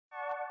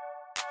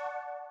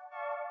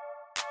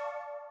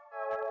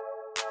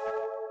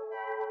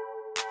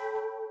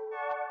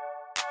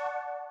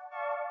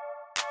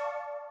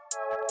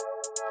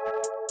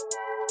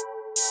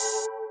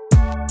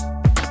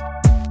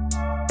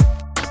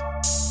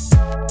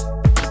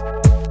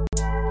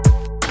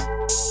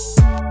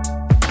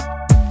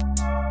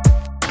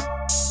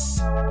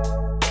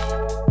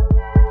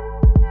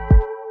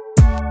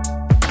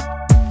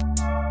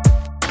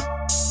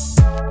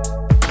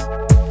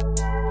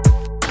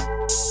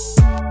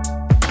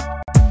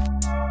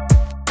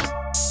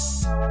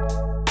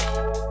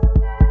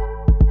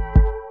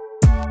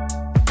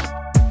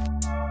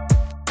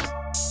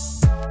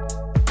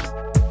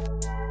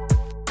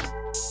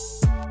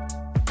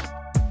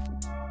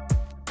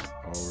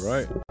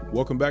right.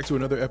 Welcome back to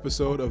another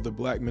episode of the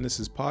Black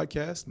Menaces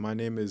podcast. My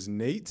name is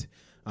Nate.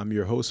 I'm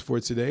your host for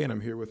today, and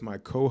I'm here with my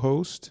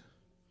co-host,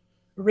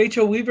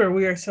 Rachel Weaver.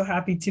 We are so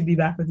happy to be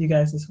back with you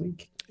guys this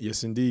week.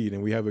 Yes, indeed.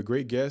 And we have a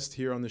great guest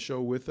here on the show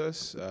with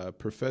us,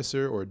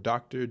 Professor or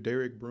Dr.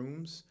 Derrick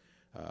Brooms.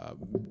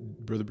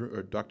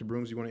 Dr.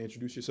 Brooms, you want to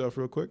introduce yourself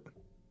real quick?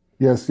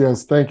 Yes.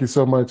 Thank you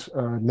so much,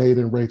 Nate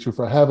and Rachel,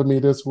 for having me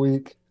this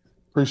week.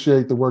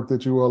 Appreciate the work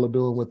that you all are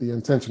doing with the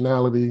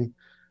intentionality.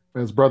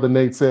 As Brother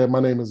Nate said,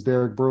 my name is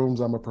Derrick Brooms.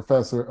 I'm a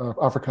professor of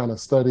Africana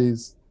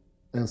Studies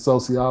and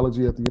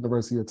Sociology at the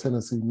University of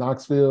Tennessee,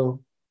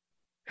 Knoxville,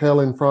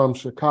 hailing from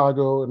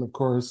Chicago. And of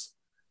course,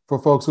 for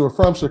folks who are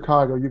from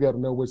Chicago, you got to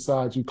know which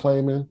side you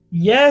claiming.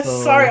 Yes,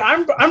 sorry,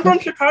 I'm from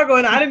Chicago,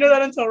 and I didn't know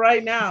that until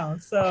right now.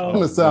 So I'm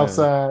from the South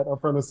Side. I'm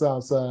from the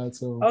South Side.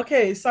 So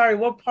okay, sorry,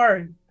 what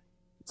part?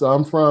 So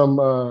I'm from,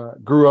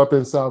 grew up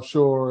in South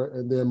Shore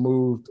and then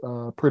moved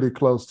pretty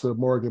close to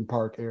Morgan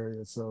Park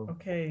area. So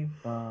okay,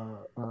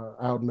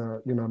 out in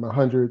the, in the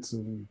hundreds,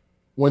 and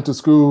went to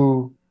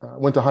school,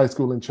 went to high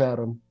school in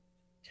Chatham.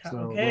 So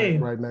okay,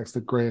 right next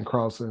to Grand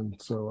Crossing.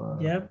 So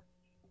yep,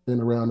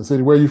 been around the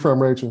city. Where are you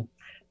from, Rachel?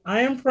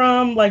 I am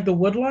from like the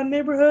Woodlawn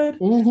neighborhood.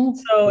 Mm-hmm.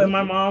 So and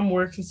my mom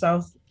works in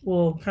kind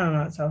of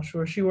not South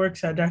Shore. She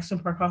works at Jackson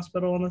Park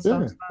Hospital on the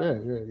South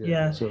side.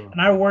 Yeah. So,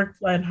 and I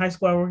worked in high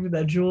school. I worked at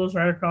that Jules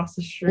right across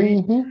the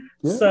street. Mm-hmm.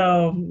 Yeah.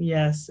 So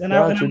yes, and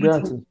I went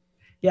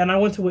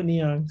to Whitney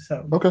Young.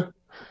 So okay,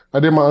 I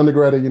did my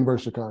undergrad at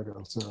University of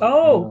Chicago.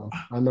 So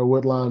I know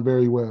Woodlawn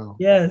very well.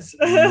 Yes,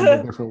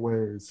 in different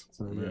ways.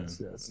 So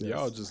yes.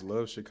 Y'all just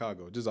love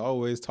Chicago. Just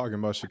always talking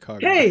about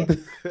Chicago. Hey,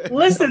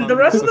 listen, the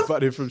rest of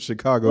somebody from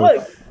Chicago.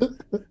 Look,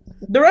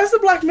 the rest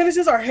of Black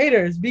Menaces are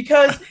haters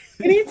because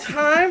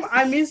anytime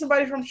I meet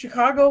somebody from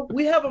Chicago,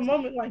 we have a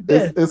moment like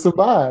this. It's a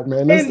vibe,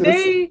 man. It's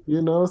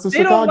a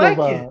Chicago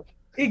vibe. It.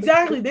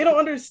 Exactly. They don't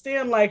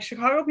understand, like,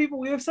 Chicago people,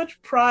 we have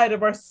such pride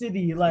of our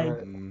city. Like,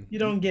 you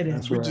don't get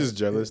it. We're just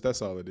jealous.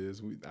 That's all it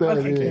is.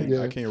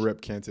 I can't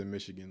rep Canton,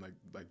 Michigan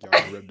like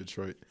y'all rep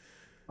Detroit.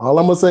 All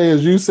I'm going to say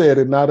is you said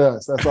it, not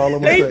us. That's all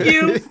I'm going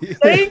to say.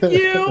 Thank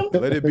you.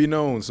 Let it be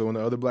known. So when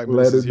the other Black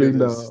Menaces hear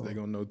this, they're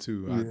going to know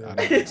too. I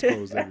don't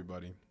expose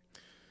everybody.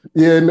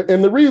 Yeah,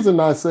 and the reason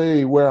I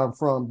say where I'm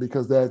from,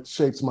 because that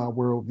shapes my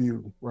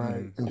worldview,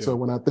 right? So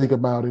when I think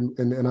about it,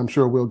 and I'm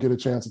sure we'll get a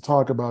chance to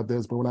talk about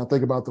this, but when I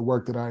think about the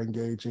work that I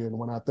engage in,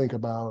 when I think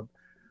about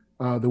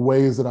the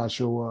ways that I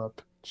show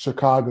up,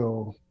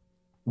 Chicago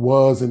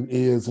was and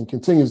is and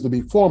continues to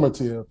be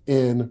formative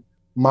in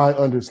my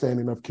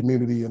understanding of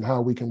community and how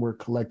we can work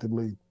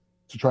collectively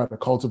to try to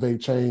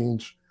cultivate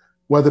change,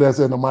 whether that's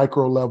in a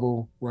micro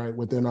level, right,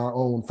 within our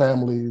own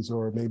families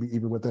or maybe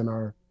even within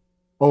our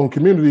own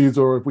communities,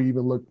 or if we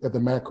even look at the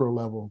macro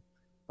level.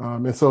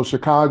 And so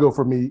Chicago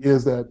for me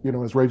is that,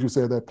 as Rachel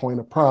said, that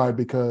point of pride,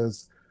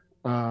 because,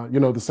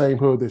 the same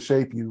hood that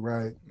shape you,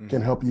 right,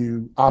 can help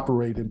you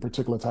operate in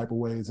particular type of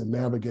ways and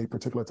navigate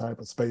particular type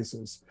of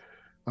spaces.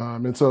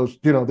 And so,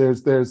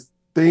 there's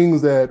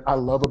things that I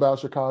love about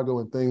Chicago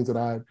and things that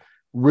I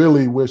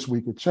really wish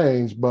we could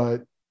change.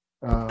 But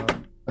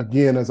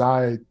again, as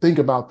I think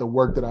about the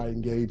work that I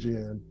engage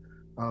in,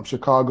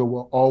 Chicago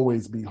will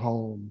always be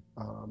home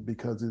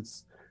because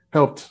it's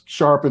helped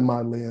sharpen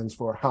my lens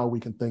for how we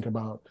can think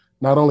about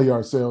not only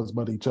ourselves,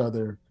 but each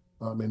other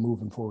and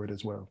moving forward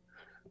as well.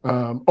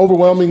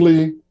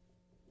 Overwhelmingly,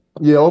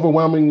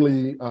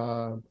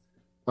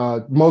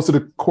 most of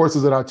the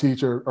courses that I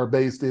teach are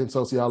based in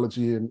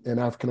sociology and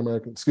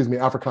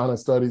Africana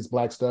studies,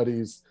 Black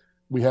studies.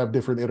 We have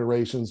different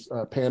iterations,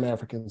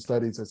 Pan-African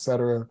studies, et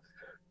cetera.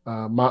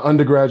 My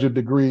undergraduate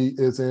degree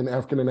is in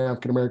African and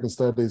African-American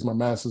studies. My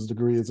master's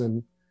degree is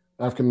in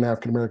African and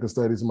African-American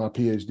studies, and my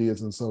PhD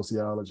is in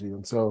sociology.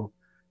 And so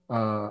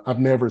I've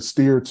never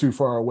steered too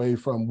far away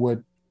from what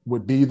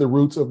would be the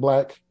roots of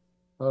Black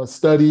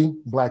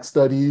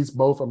studies,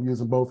 both. I'm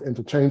using both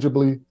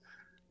interchangeably.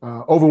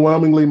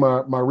 Overwhelmingly,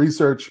 my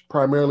research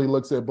primarily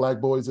looks at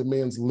Black boys and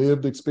men's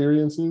lived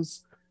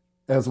experiences,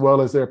 as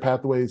well as their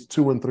pathways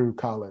to and through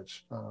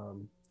college.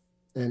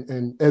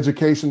 And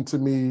education to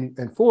me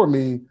and for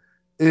me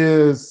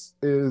is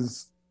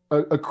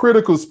a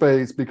critical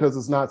space because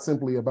it's not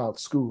simply about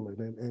schooling,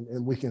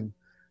 and we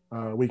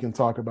can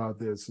talk about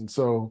this. And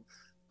so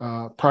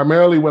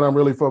primarily what I'm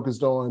really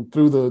focused on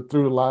through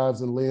the lives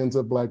and lens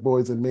of Black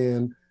boys and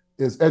men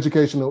is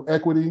educational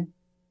equity,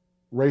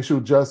 racial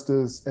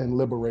justice, and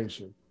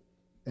liberation.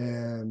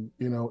 And,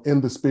 in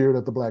the spirit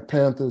of the Black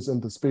Panthers,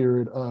 in the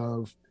spirit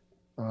of,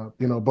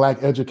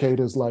 Black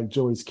educators like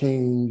Joyce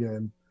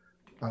King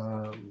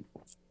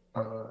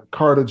and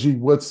Carter G.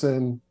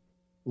 Woodson,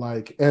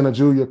 like Anna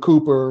Julia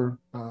Cooper,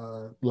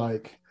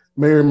 like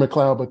Mary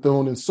McLeod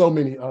Bethune, and so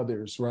many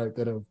others, right,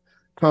 that have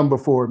come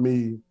before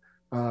me.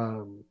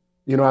 I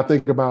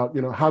think about,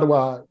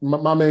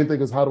 my main thing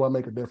is how do I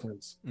make a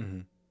difference? Mm-hmm.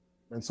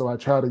 And so I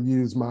try to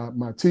use my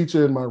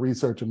teaching, my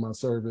research, and my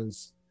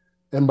service.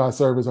 And by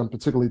service, I'm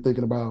particularly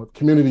thinking about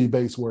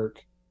community-based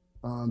work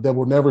that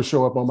will never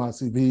show up on my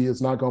CV.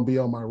 It's not going to be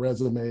on my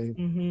resume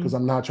because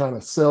I'm not trying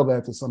to sell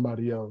that to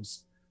somebody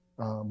else.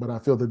 But I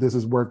feel that this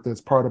is work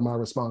that's part of my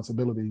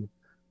responsibility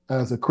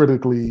as a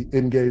critically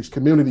engaged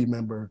community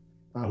member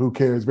who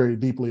cares very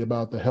deeply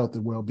about the health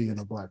and well-being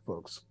of Black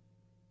folks.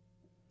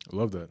 I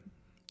love that.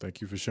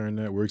 Thank you for sharing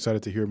that. We're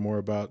excited to hear more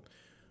about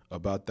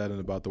that and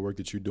about the work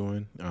that you're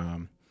doing.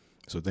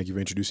 So thank you for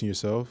introducing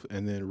yourself.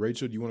 And then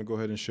Rachel, do you want to go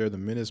ahead and share the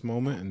Menace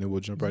moment, and then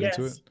we'll jump right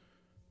into it?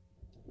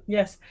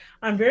 Yes,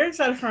 I'm very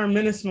excited for our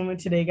Menace moment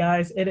today,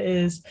 guys. It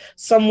is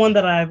someone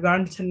that I've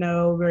gotten to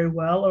know very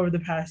well over the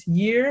past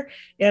year,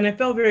 and it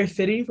felt very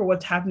fitting for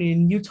what's happening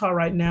in Utah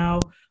right now.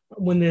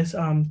 When this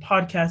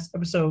podcast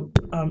episode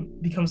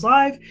becomes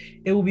live,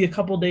 it will be a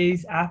couple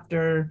days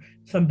after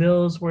some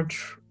bills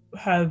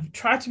have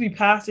tried to be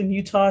passed in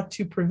Utah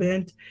to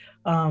prevent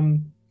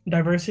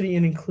diversity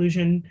and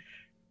inclusion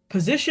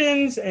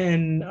positions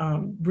and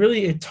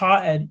really it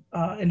taught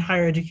in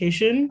higher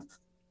education.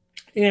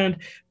 And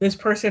this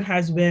person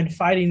has been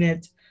fighting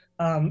it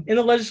in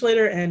the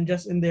legislature and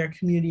just in their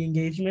community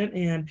engagement.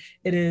 And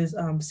it is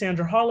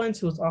Sandra Hollins,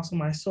 who is also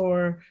my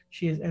SOAR.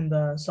 She is in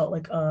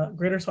the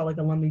Greater Salt Lake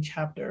Alumni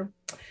chapter.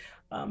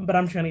 But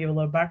I'm trying to give a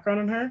little background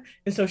on her.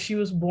 And so she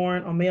was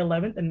born on May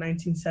 11th in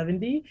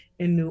 1970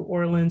 in New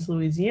Orleans,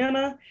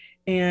 Louisiana.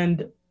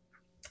 And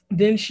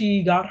then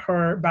she got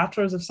her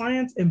Bachelor's of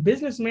Science in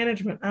Business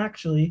Management,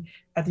 actually,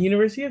 at the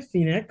University of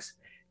Phoenix.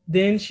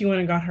 Then she went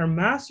and got her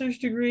master's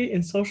degree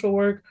in social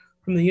work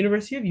from the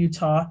University of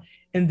Utah.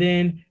 And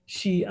then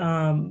she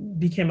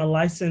became a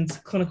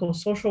licensed clinical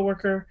social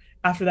worker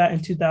after that in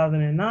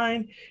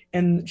 2009.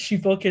 And she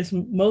focused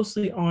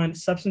mostly on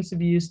substance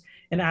abuse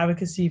and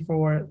advocacy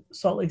for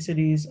Salt Lake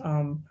City's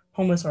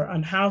homeless or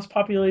unhoused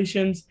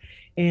populations.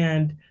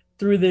 And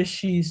through this,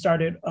 she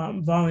started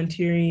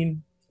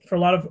volunteering for a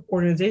lot of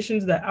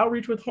organizations that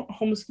outreach with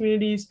homeless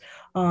communities.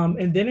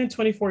 And then in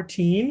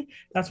 2014,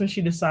 that's when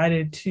she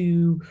decided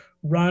to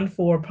run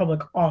for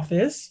public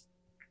office.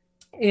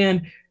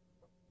 And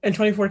in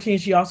 2014,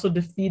 she also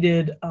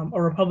defeated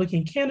a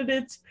Republican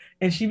candidate,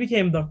 and she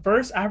became the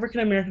first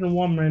African-American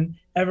woman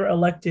ever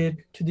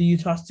elected to the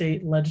Utah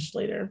State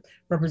Legislature,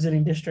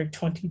 representing District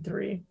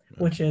 23,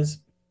 which is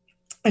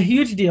a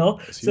huge deal.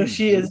 So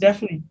she is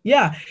definitely,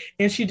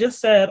 And she just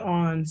said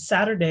on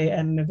Saturday at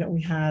an event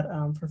we had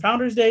for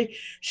Founders Day,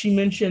 she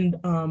mentioned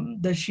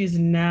that she's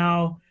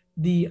now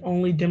the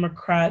only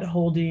Democrat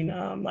holding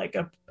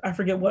I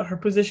forget what her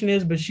position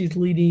is, but she's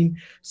leading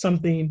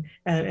something,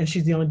 and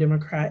she's the only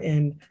Democrat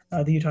in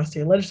the Utah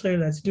State Legislature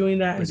that's doing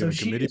that. And so a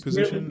committee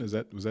position, was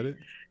that it?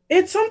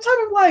 It's some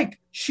type of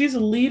she's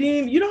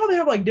leading. You know how they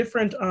have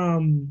different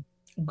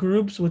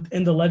groups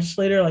within the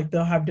legislature,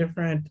 they'll have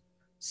different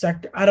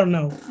sector. I don't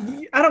know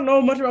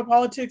much about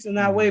politics in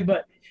that way,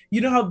 but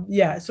you know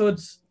how, so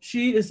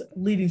she is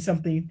leading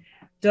something.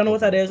 Don't know what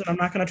that is, and I'm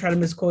not going to try to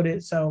misquote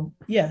it. So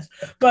yes,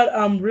 but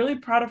I'm really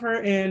proud of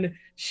her. And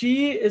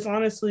she is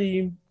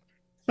honestly,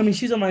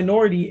 she's a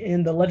minority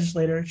in the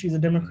legislature. She's a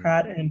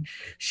Democrat, and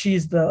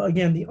she's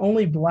the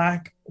only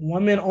Black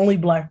woman, only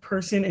Black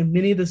person in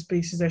many of the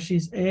spaces that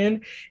she's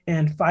in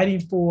and fighting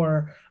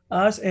for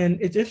us. And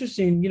it's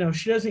interesting,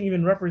 she doesn't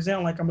even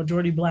represent a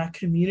majority Black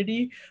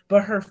community,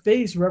 but her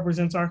face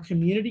represents our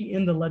community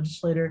in the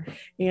legislature.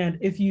 And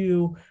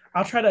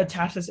I'll try to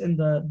attach this in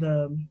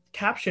the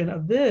caption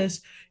of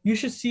this, you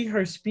should see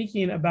her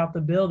speaking about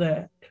the bill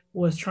that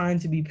was trying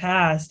to be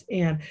passed.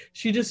 And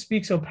she just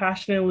speaks so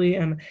passionately.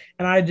 And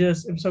I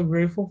just am so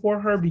grateful for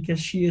her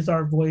because she is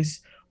our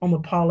voice on the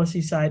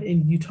policy side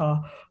in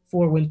Utah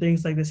for when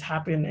things like this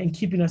happen and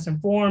keeping us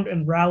informed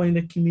and rallying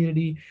the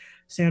community.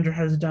 Sandra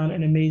has done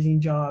an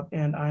amazing job,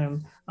 and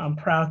I'm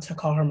proud to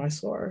call her my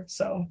SOAR.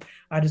 So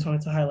I just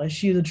wanted to highlight,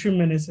 she is a true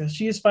menace.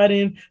 She is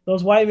fighting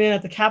those white men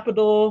at the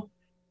Capitol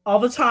all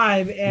the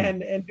time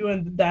and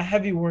doing that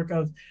heavy work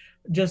of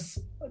just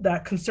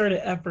that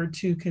concerted effort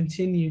to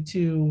continue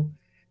to,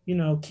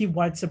 keep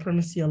white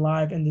supremacy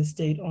alive in the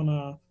state on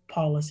a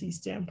policy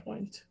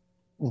standpoint.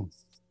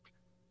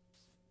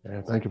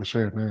 Yeah, thank you for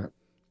sharing that.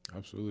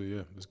 Absolutely,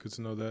 yeah. It's good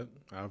to know that.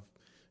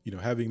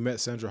 Having met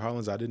Sandra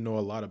Hollins, I didn't know a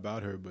lot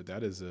about her, but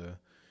that's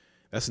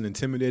an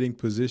intimidating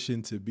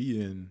position to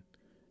be in.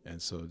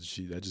 And so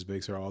that just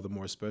makes her all the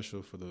more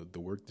special for the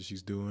work that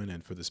she's doing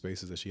and for the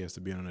spaces that she has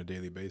to be on a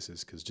daily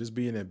basis. Because just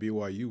being at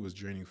BYU was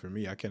draining for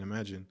me. I can't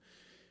imagine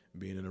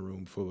being in a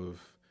room full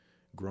of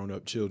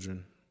grown-up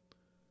children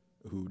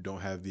who don't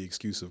have the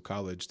excuse of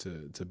college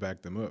to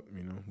back them up,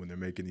 when they're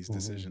making these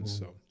decisions.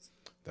 So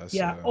that's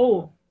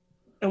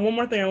and one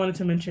more thing I wanted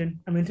to mention.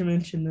 I meant to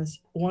mention this.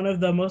 One of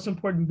the most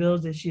important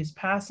bills that she is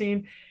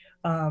passing,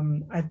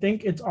 I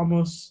think it's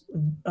almost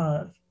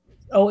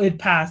it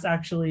passed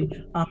actually.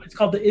 It's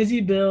called the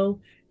Izzy Bill,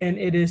 and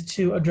it is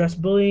to address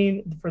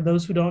bullying. For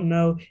those who don't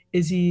know,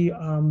 Izzy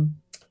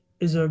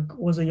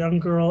was a young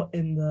girl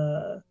in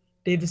the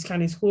Davis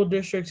County School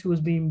District who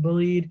was being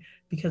bullied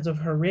because of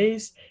her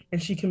race,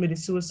 and she committed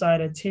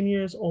suicide at 10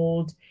 years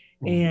old.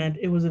 And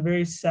it was a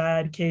very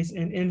sad case.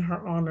 And in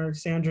her honor,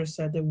 Sandra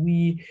said that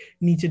we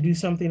need to do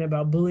something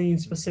about bullying,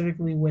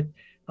 specifically with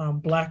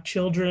Black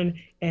children.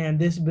 And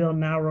this bill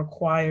now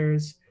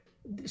requires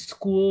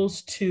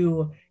schools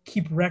to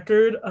keep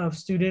record of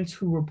students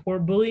who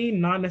report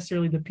bullying, not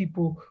necessarily the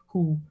people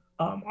who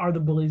are the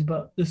bullies,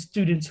 but the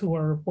students who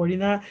are reporting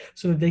that,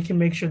 so that they can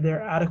make sure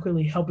they're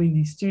adequately helping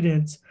these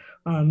students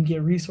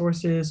get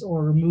resources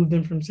or remove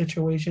them from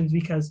situations,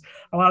 because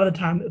a lot of the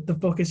time the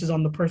focus is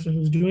on the person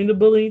who's doing the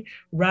bullying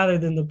rather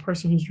than the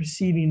person who's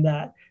receiving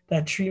that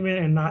treatment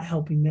and not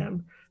helping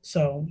them.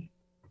 So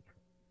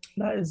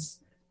that is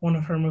one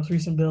of her most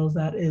recent bills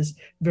that is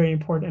very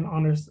important and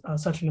honors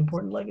such an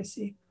important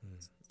legacy.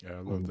 Yeah, I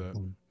love that.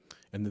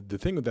 And the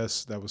thing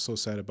that was so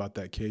sad about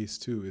that case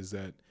too is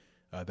that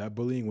that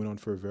bullying went on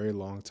for a very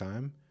long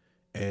time,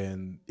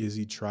 and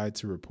Izzy tried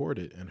to report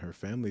it, and her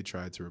family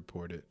tried to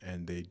report it,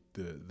 and the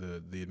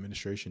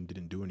administration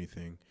didn't do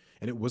anything.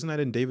 And it wasn't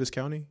that in Davis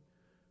County.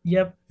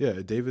 Yep. Yeah,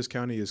 Davis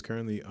County is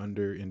currently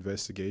under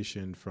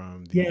investigation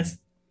from the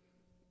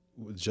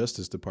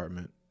Justice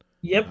Department.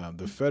 Yep.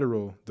 The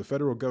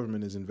federal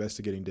government is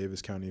investigating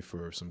Davis County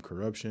for some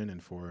corruption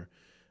and for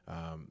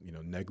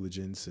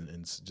negligence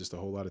and just a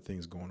whole lot of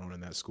things going on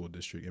in that school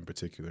district in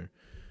particular.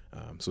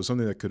 So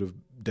something that could have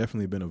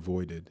definitely been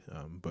avoided,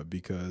 but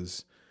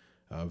because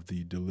of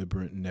the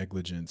deliberate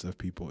negligence of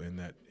people in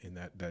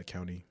that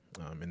county,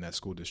 in that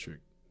school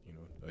district,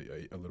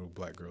 a little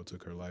black girl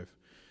took her life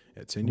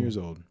at 10 years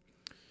old.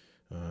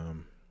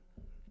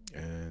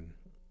 And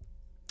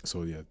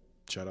so, yeah,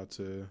 shout out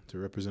to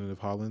Representative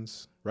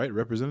Hollins, right?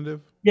 Representative?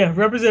 Yeah,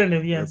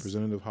 Representative, yes.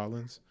 Representative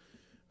Hollins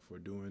for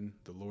doing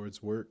the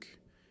Lord's work.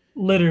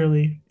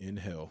 Literally. In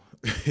hell.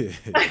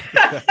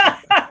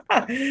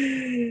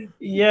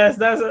 Yes,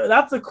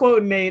 that's a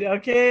quote, Nate.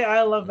 Okay,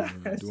 I love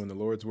that. Doing the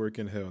Lord's work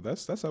in hell.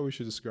 That's how we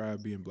should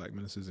describe being black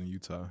ministers in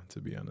Utah, to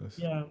be honest.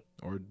 Yeah.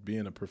 Or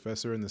being a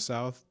professor in the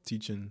South,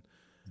 teaching,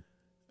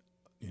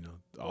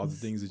 all the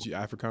things that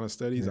Africana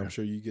studies. Yeah. I'm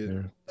sure you get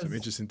some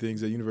interesting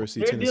things at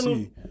University of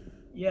Tennessee.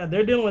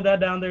 They're dealing with that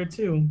down there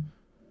too.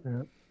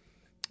 Yeah.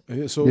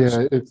 Yeah. It's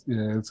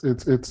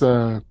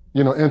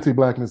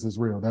anti-blackness is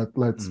real.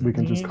 We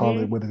can just call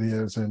it what it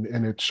is,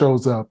 and it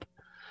shows up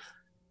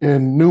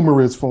in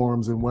numerous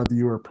forms. And whether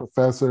you're a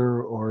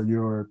professor or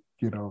you're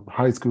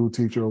high school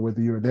teacher, or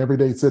whether you're an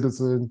everyday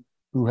citizen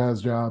who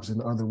has jobs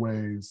in other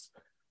ways,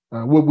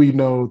 what we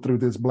know through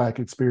this Black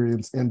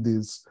experience in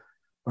this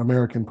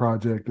American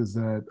project is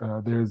that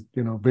there's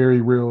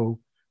very real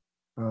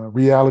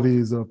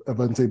realities of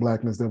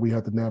anti-blackness that we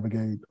have to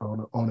navigate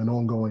on an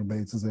ongoing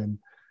basis. And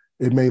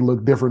it may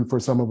look different for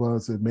some of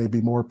us. It may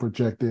be more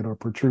projected or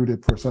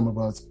protruded for some of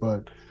us,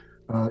 but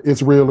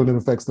it's real, and it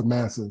affects the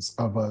masses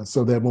of us.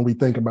 So that when we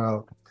think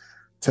about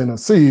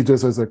Tennessee,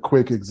 just as a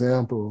quick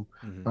example,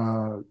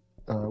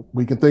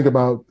 we can think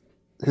about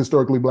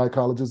historically Black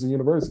colleges and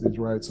universities,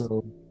 right?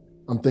 So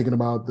I'm thinking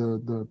about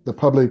the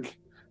public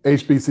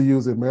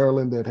HBCUs in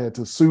Maryland that had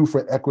to sue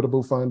for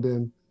equitable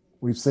funding.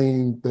 We've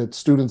seen that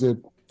students at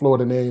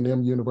Florida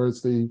A&M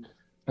University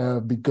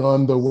have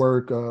begun the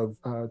work of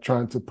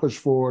trying to push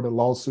forward a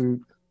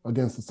lawsuit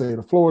against the state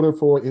of Florida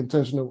for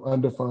intentional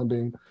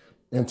underfunding.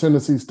 And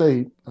Tennessee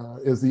State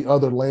is the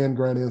other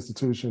land-grant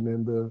institution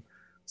in the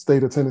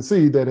state of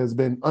Tennessee that has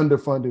been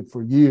underfunded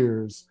for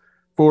years.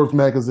 Forbes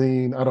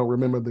magazine, I don't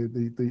remember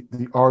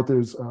the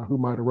authors who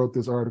might have wrote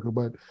this article,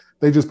 but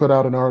they just put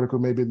out an article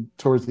maybe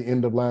towards the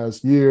end of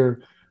last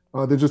year.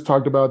 They just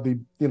talked about the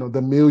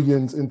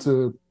millions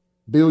into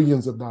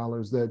billions of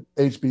dollars that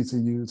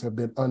HBCUs have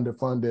been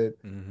underfunded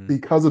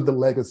because of the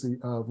legacy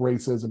of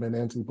racism and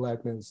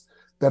anti-blackness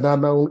that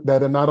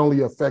not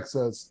only affects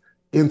us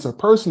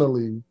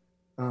interpersonally,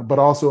 but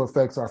also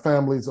affects our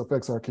families,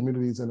 affects our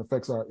communities, and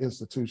affects our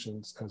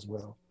institutions as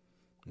well.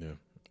 Yeah.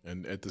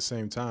 And at the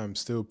same time,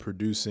 still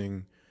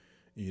producing,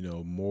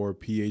 more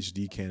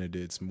PhD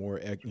candidates, more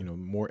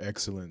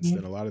excellence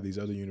than a lot of these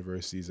other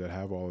universities that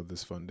have all of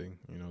this funding.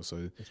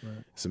 So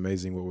It's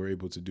amazing what we're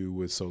able to do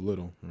with so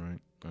little, right?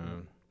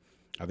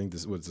 I think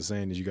what's the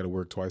saying is you got to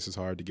work twice as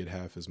hard to get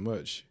half as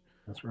much.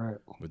 That's right.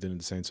 But then at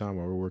the same time,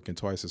 while we're working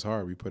twice as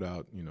hard, we put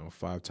out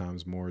 5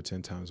 times more,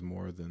 10 times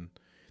more than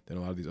a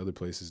lot of these other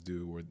places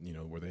do,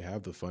 where they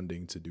have the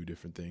funding to do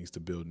different things, to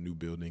build new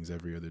buildings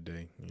every other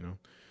day.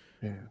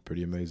 Yeah.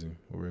 Pretty amazing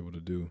what we're able to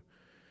do.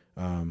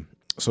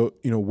 So,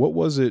 what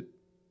was it,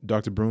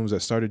 Dr. Brooms,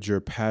 that started your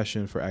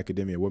passion for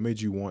academia? What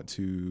made you want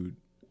to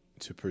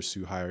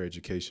pursue higher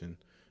education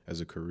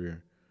as a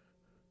career?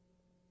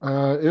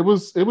 It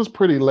was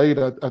pretty late.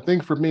 I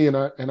think for me, and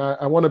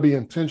I want to be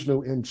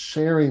intentional in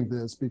sharing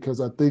this, because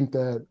I think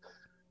that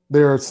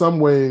there are some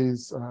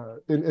ways,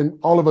 and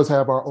all of us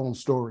have our own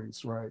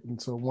stories, right?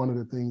 And so one of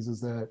the things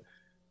is that,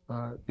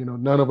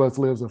 none of us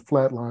lives a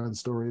flatline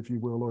story, if you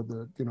will, or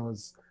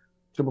as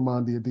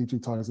Chimamanda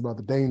Adichie talks about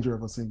the danger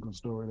of a single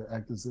story, to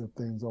act as if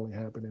things only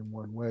happen in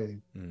one way.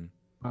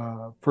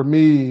 For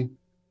me,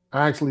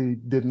 I actually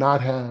did not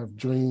have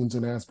dreams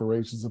and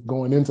aspirations of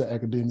going into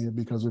academia,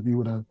 because if you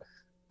would have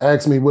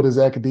asked me what is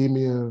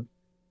academia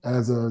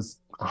as a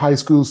high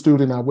school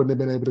student, I wouldn't have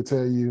been able to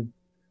tell you.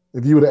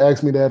 If you would have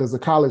asked me that as a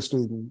college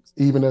student,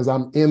 even as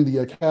I'm in the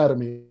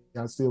academy,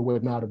 I still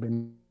would not have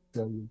been able to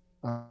tell you.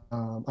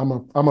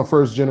 I'm a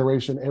first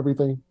generation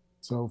everything.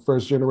 So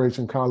first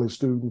generation college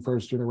student,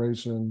 first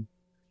generation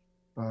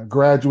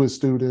graduate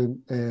student,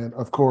 and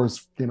of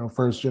course,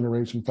 first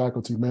generation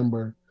faculty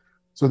member.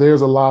 So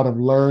there's a lot of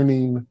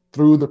learning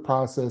through the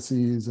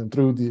processes and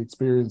through the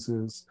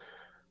experiences.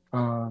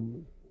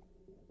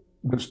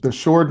 The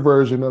short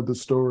version of the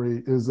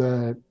story is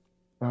that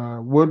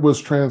what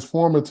was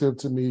transformative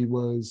to me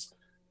was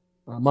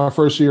my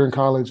first year in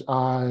college.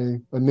 I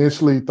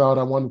initially thought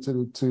I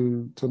wanted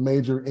to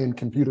major in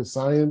computer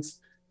science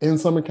in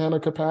some kind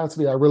of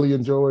capacity. I really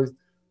enjoyed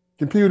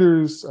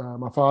computers.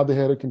 My father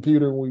had a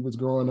computer when we was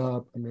growing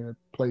up. I mean, I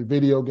played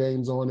video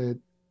games on it,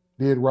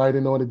 did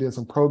writing on it, did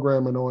some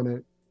programming on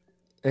it.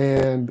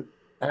 And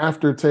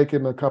after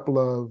taking a couple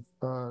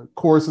of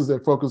courses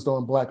that focused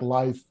on Black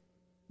life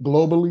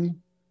globally,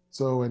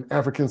 so an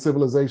African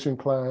civilization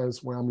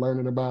class where I'm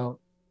learning about,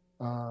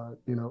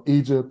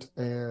 Egypt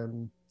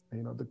and,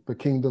 the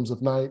kingdoms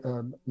of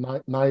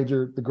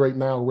Niger, the Great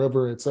Nile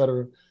River, et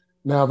cetera,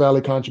 Nile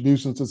Valley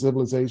contributions to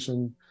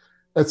civilization,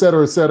 et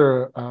cetera, et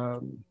cetera.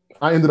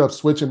 I ended up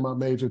switching my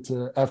major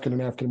to African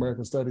and African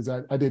American studies.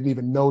 I didn't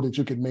even know that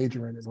you could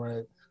major in it,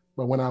 right?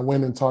 But when I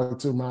went and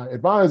talked to my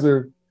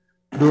advisor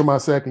during my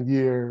second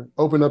year,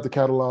 opened up the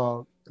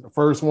catalog, the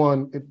first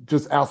one, it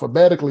just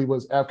alphabetically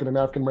was African and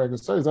African American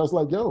studies. I was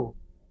like, yo,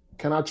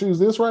 can I choose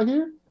this right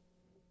here?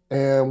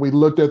 And we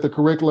looked at the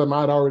curriculum.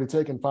 I'd already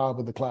taken 5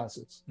 of the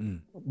classes,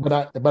 but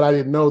I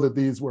didn't know that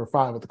these were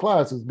 5 of the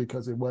classes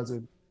because it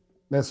wasn't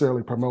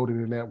necessarily promoted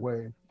in that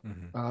way.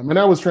 And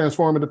that was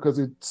transformative because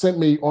it sent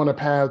me on a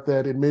path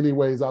that in many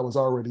ways I was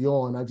already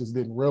on. I just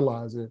didn't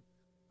realize it.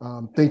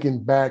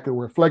 Thinking back or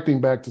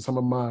reflecting back to some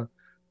of my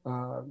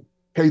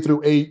K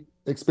through 8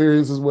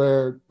 experiences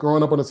where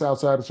growing up on the south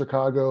side of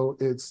Chicago,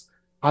 it's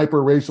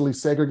hyper racially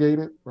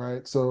segregated,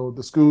 right? So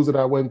the schools that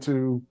I went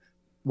to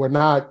were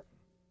not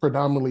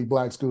predominantly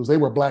Black schools. They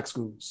were Black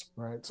schools,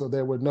 right? So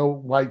there were no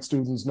white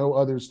students, no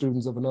other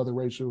students of another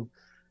racial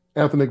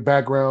ethnic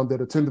background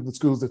that attended the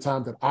schools the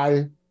time that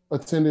I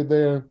attended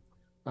there.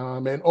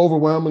 And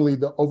overwhelmingly,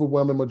 the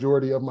overwhelming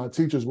majority of my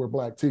teachers were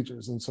Black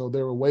teachers. And so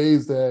there were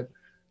ways that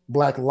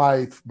Black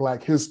life,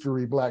 Black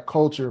history, Black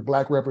culture,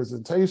 Black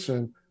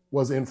representation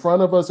was in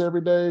front of us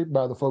every day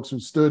by the folks who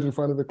stood in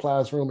front of the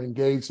classroom,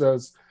 engaged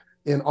us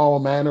in all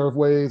manner of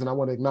ways. And I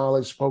want to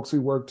acknowledge folks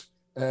who worked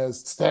as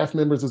staff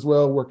members as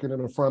well, working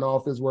in the front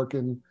office,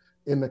 working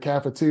in the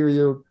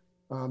cafeteria.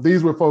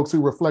 These were folks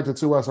who reflected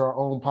to us our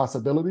own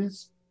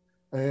possibilities.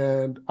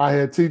 And I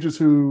had teachers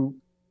who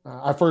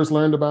I first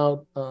learned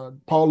about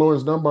Paul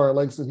Laurence Dunbar and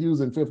Langston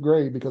Hughes in 5th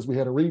grade because we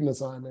had a reading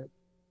assignment.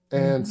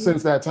 And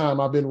since that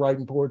time, I've been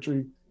writing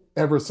poetry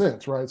ever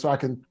since, right? So I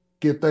can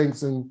give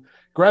thanks and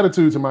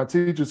gratitude to my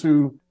teachers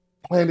who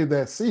planted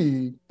that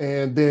seed,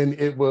 and then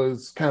it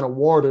was kind of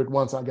watered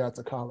once I got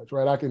to college,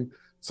 right? I can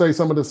say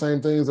some of the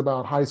same things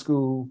about high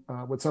school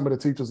with some of the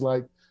teachers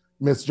like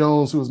Miss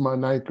Jones, who was my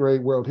 9th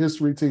grade world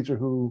history teacher,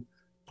 who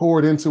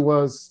poured into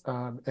us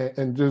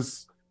and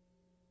just,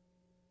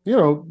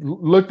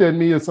 looked at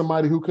me as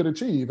somebody who could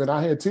achieve. And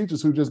I had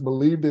teachers who just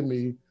believed in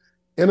me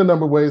in a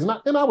number of ways.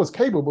 And I was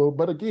capable,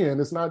 but again,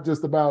 it's not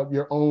just about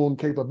your own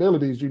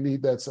capabilities. You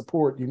need that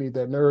support, you need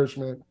that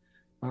nourishment,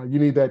 you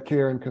need that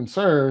care and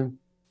concern,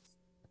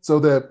 so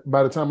that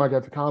by the time I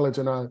got to college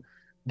and I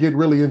get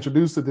really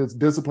introduced to this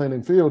discipline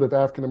and field of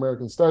African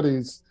American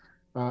studies,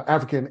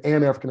 African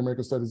and African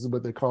American studies is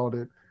what they called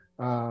it.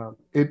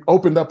 It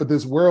opened up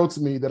this world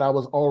to me that I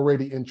was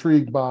already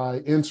intrigued by,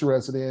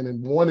 interested in,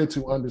 and wanted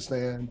to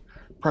understand,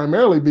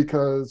 primarily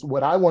because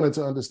what I wanted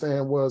to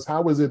understand was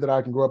how is it that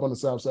I can grow up on the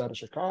south side of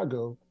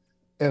Chicago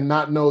and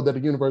not know that the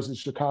University of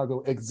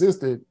Chicago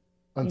existed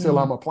until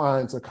I'm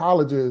applying to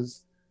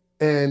colleges.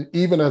 And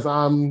even as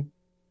I'm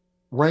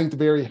ranked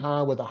very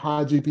high with a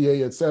high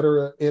GPA, et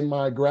cetera, in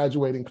my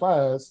graduating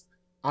class,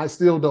 I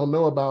still don't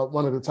know about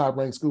one of the top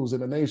ranked schools in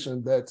the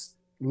nation that's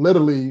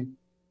literally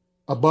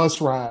a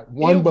bus ride,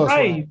 one bus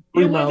ride,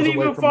 3 miles away. It wasn't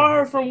even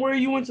far from where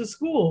you went to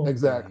school.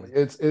 Exactly.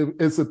 It's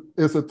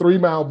a 3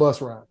 mile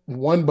bus ride,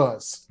 one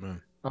bus.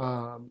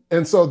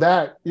 And so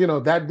that,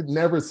 that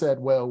never sat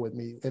well with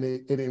me. And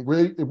it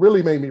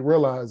really made me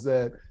realize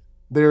that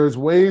there's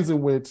ways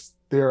in which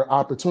there are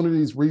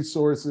opportunities,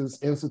 resources,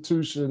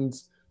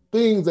 institutions,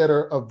 things that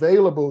are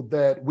available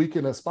that we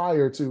can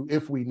aspire to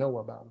if we know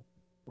about them,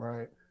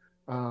 right?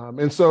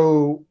 And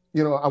so,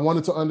 I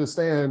wanted to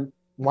understand,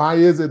 why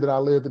is it that I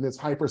lived in this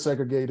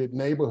hyper-segregated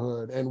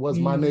neighborhood, and was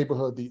my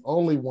neighborhood the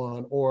only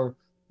one? Or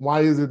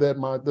why is it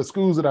that the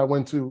schools that I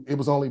went to, it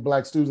was only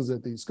Black students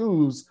at these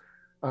schools?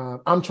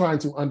 I'm trying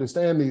to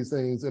understand these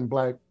things, and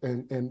Black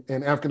and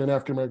African and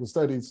African American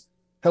studies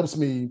helps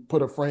me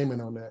put a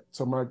framing on that.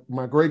 So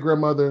my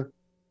great-grandmother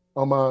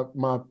on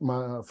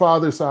my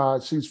father's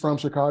side, she's from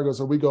Chicago,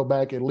 so we go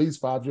back at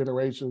least 5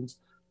 generations,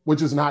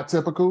 which is not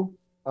typical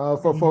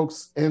for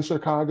folks in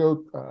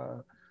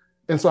Chicago.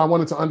 And so I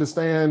wanted to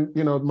understand,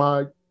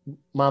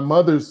 my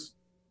mother's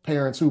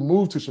parents who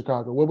moved to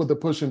Chicago, what were the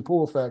push and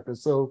pull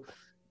factors? So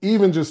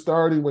even just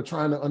starting with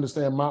trying to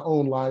understand my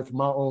own life,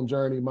 my own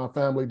journey, my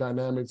family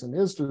dynamics and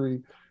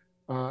history,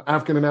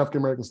 African and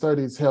African American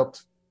studies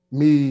helped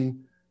me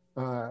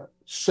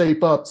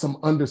shape up some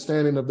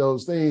understanding of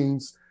those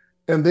things.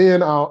 And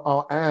then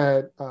I'll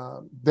add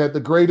that the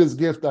greatest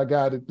gift I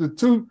got, the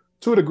two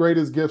of the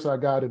greatest gifts I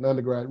got in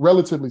undergrad,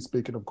 relatively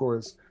speaking, of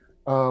course,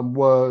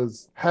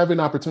 was having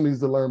opportunities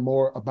to learn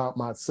more about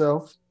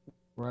myself,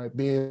 right?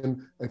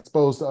 Being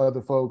exposed to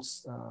other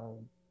folks,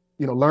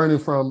 learning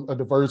from a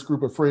diverse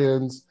group of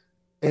friends.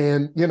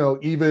 And,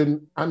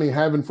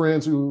 having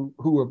friends who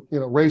are,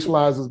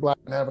 racialized as Black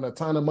and having a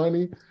ton of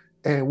money,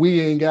 and we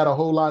ain't got a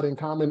whole lot in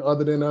common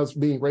other than us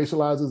being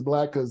racialized as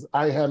Black because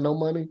I had no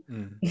money.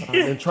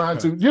 And trying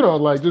to,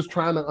 just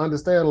trying to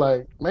understand,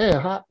 like, man,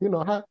 how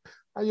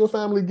your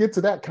family get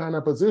to that kind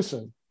of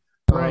position.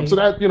 Right. So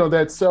that,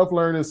 that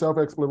self-learning,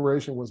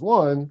 self-exploration was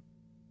one.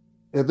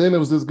 And then there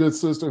was this good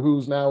sister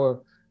who's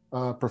now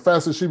a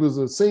professor. She was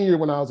a senior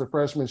when I was a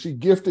freshman. She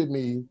gifted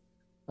me,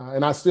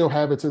 and I still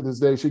have it to this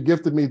day. She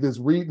gifted me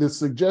this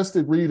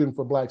suggested reading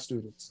for Black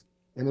students.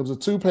 And it was a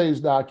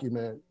 2-page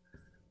document.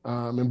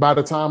 And by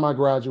the time I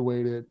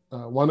graduated,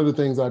 one of the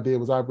things I did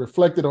was I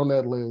reflected on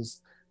that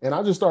list, and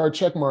I just started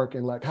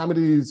checkmarking, like, how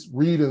many of these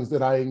readings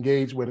did I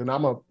engage with? And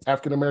I'm a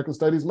African-American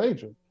studies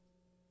major.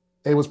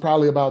 It was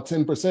probably about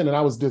 10%, and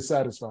I was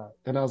dissatisfied.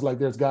 And I was like,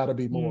 there's got to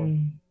be more.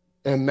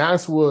 And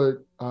that's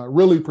what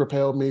really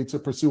propelled me to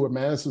pursue a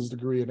master's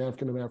degree in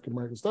African and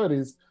African-American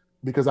studies,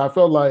 because I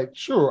felt like,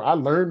 sure, I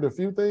learned a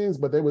few things,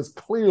 but there was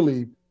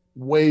clearly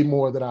way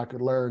more that I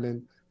could learn.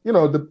 And,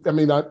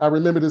 I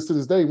remember this to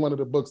this day, one of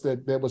the books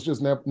that was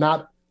just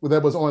that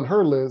was on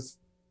her list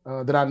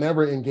that I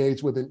never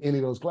engaged with in any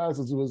of those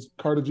classes was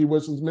Carter G.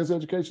 Woodson's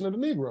Miseducation of the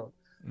Negro.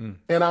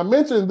 And I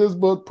mentioned this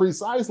book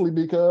precisely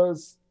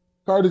because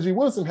Carter G.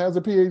 Woodson has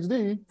a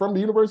PhD from the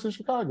University of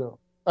Chicago.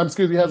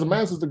 He has a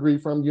master's degree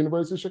from the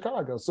University of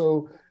Chicago.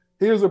 So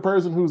here's a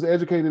person who's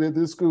educated at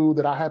this school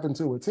that I happen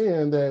to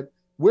attend that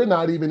we're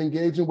not even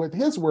engaging with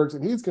his works,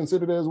 and he's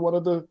considered as one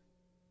of the,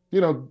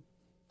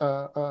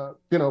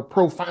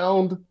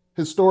 profound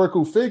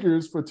historical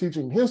figures for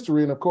teaching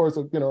history, and of course,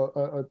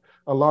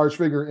 a large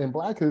figure in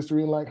Black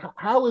history. And like,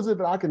 how is it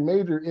that I can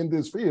major in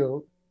this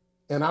field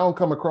and I don't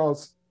come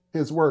across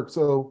his work?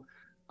 So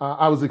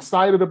I was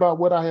excited about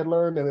what I had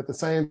learned, and at the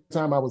same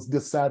time, I was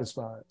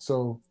dissatisfied.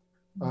 So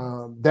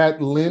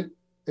that lent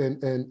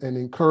and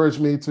encouraged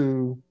me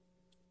to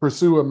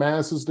pursue a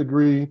master's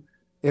degree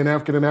in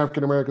African and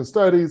African-American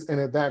studies. And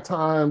at that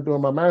time,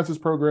 during my master's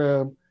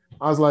program,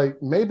 I was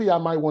like, maybe I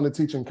might want to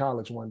teach in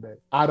college one day.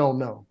 I don't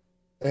know.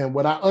 And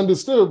what I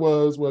understood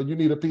was, well, you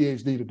need a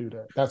PhD to do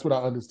that. That's what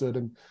I understood.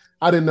 And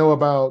I didn't know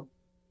about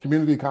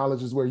community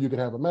colleges where you could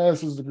have a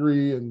master's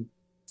degree and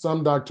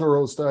some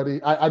doctoral study.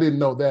 I didn't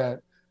know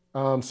that.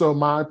 So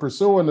my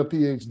pursuing a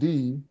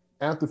PhD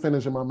after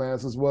finishing my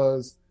master's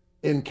was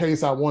in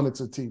case I wanted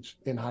to teach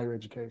in higher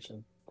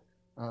education.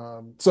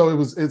 So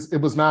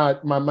it was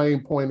not, my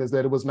main point is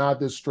that it was not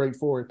this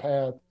straightforward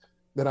path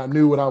that I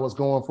knew what I was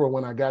going for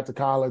when I got to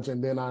college,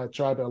 and then I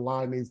tried to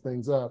align these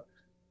things up.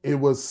 It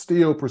was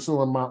still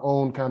pursuing my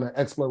own kind of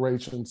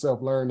exploration,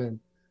 self-learning.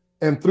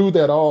 And through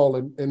that all,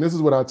 and this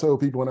is what I told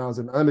people when I was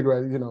in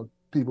undergrad,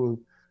 people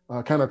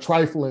kind of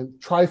trifling,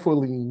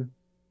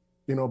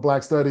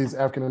 Black studies,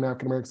 African and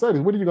African-American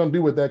studies. What are you going to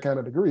do with that kind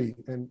of degree?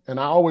 And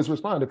I always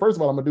responded, first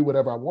of all, I'm going to do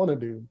whatever I want to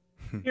do.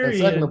 And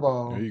second of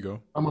all, there you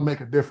go. I'm going to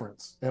make a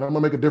difference. And I'm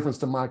going to make a difference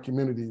to my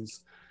communities.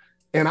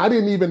 And I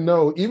didn't even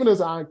know, even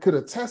as I could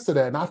attest to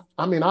that,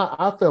 and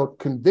I felt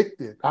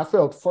convicted. I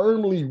felt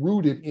firmly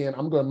rooted in,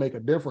 I'm going to make a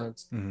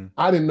difference.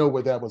 I didn't know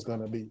what that was going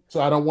to be.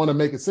 So I don't want to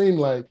make it seem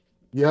like,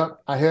 yep,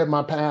 I had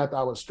my path,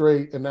 I was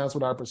straight, and that's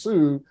what I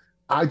pursued.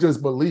 I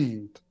just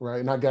believed,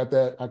 right? And I got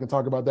that, I can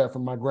talk about that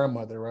from my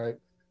grandmother, right?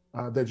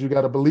 That you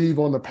got to believe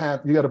on the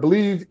path, you got to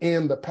believe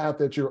in the path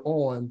that you're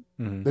on,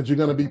 that you're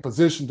going to be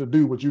positioned to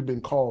do what you've been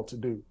called to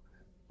do.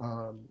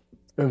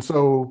 And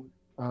so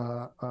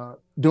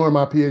during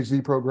my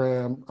PhD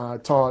program, I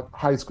taught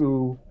high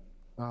school.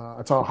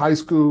 I taught high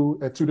school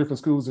at 2 different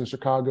schools in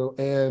Chicago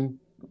and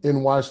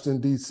in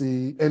Washington,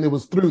 D.C. And it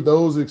was through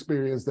those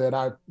experiences that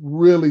I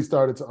really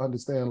started to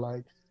understand,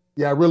 like,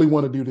 yeah, I really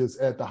want to do this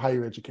at the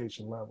higher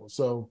education level.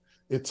 So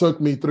it took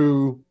me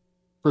through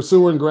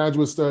pursuing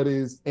graduate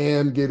studies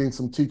and getting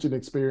some teaching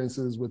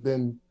experiences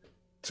within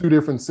 2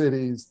 different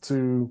cities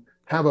to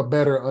have a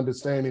better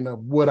understanding of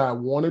what I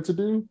wanted to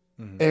do.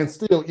 And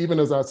still, even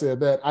as I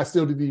said that, I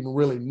still didn't even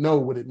really know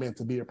what it meant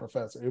to be a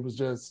professor. It was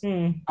just,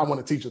 I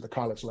want to teach at the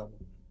college level.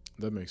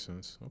 That makes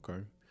sense. Okay.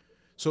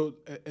 So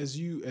as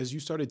you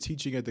started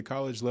teaching at the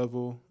college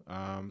level,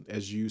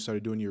 as you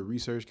started doing your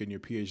research, getting your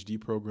PhD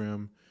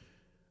program,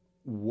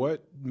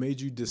 what made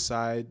you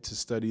decide to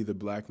study the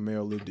Black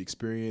male lived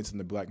experience and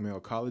the Black male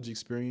college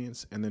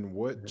experience? And then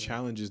what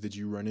challenges did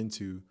you run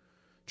into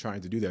trying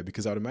to do that?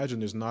 Because I would imagine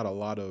there's not a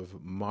lot of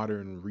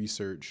modern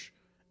research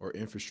or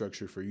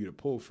infrastructure for you to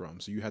pull from.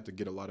 So you had to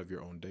get a lot of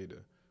your own data.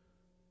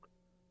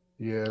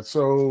 Yeah.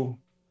 So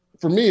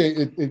for me,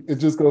 it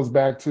just goes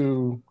back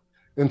to,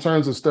 in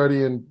terms of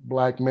studying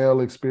Black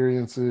male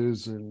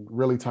experiences and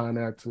really tying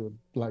that to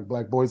like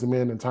Black boys and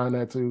men and tying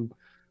that to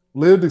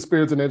lived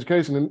experience in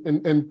education,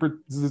 and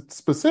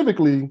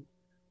specifically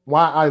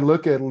why I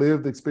look at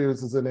lived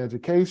experiences in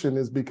education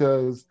is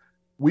because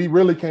we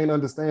really can't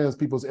understand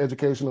people's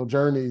educational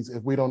journeys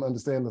if we don't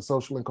understand the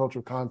social and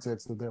cultural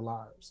context of their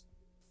lives,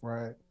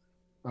 right?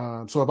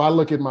 So if I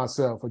look at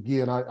myself,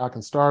 again, I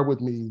can start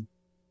with me.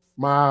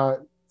 My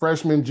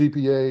freshman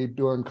GPA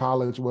during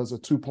college was a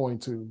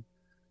 2.2.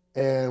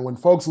 And when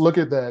folks look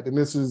at that,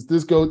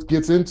 and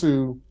gets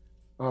into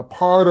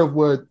part of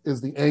what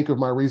is the anchor of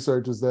my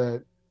research is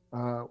that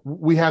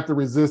we have to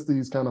resist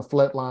these kind of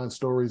flatline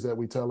stories that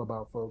we tell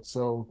about folks.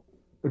 So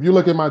if you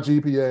look at my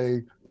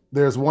GPA,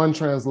 there's one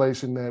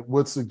translation that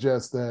would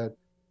suggest that,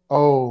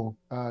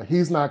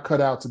 he's not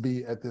cut out to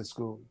be at this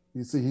school.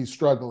 You see, he's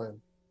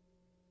struggling.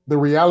 The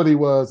reality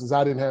is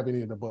I didn't have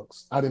any of the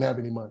books. I didn't have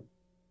any money.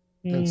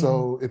 And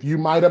so if you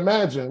might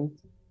imagine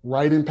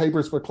writing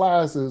papers for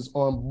classes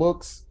on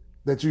books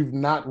that you've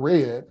not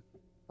read,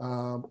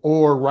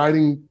 or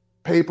writing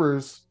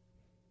papers,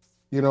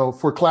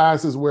 for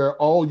classes where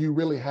all you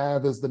really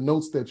have is the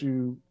notes that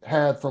you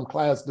had from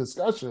class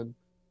discussion,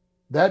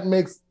 that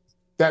makes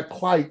that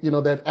plight,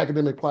 that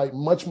academic plight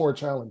much more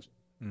challenging.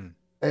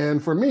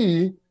 And for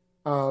me,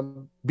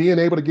 being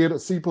able to get a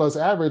C+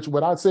 average,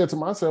 what I said to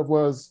myself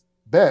was,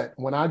 bet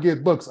when I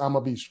get books, I'm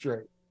gonna be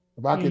straight.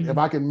 If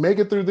I can make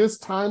it through this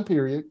time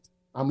period,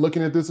 I'm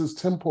looking at this as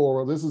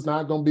temporal. This is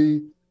not gonna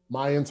be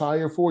my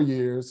entire 4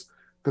 years,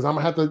 because I'm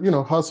gonna have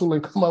to, hustle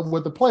and come up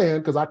with a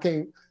plan, because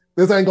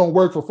this ain't gonna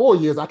work for 4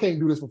 years. I can't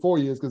do this for 4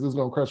 years because it's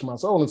gonna crush my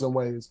soul in some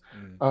ways.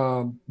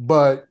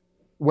 But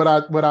what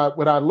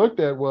I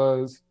looked at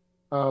was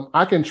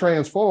I can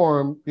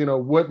transform,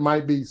 what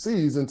might be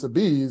C's into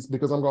B's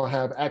because I'm gonna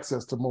have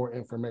access to more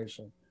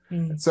information,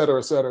 et cetera,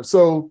 et cetera.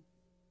 So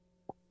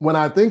when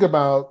I think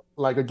about,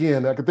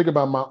 again, I can think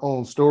about my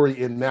own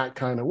story in that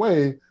kind of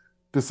way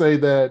to say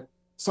that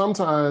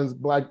sometimes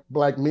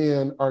black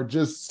men are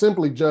just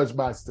simply judged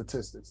by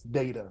statistics,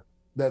 data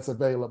that's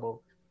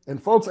available. And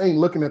folks ain't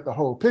looking at the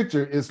whole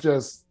picture. It's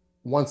just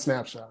one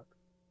snapshot.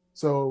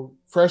 So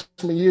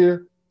freshman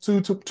year,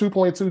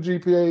 2.2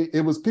 GPA, it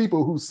was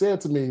people who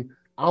said to me,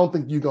 I don't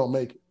think you're going to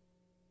make it.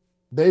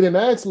 They didn't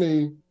ask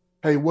me,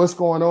 hey, what's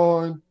going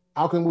on?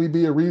 How can we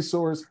be a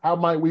resource? How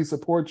might we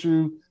support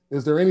you?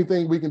 Is there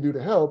anything we can do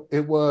to help?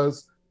 It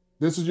was,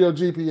 this is your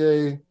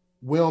GPA.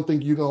 We don't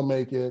think you're going to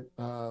make it.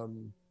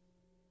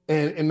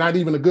 And not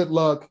even a good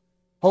luck.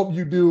 Hope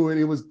you do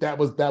it. That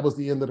was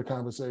the end of the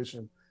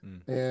conversation.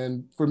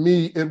 And for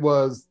me, it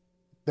was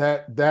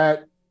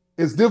that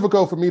it's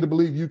difficult for me to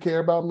believe you care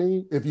about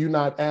me if you're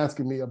not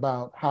asking me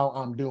about how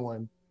I'm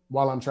doing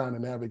while I'm trying to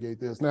navigate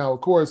this. Now, of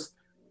course,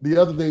 the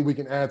other thing we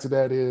can add to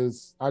that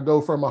is I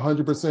go from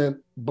 100%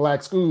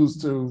 Black schools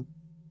to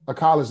a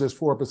college that's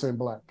 4%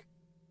 Black.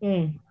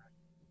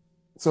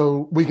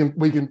 So we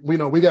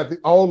got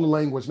all the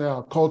language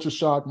now: culture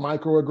shock,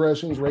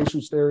 microaggressions,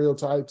 racial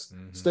stereotypes,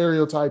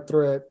 stereotype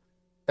threat,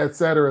 et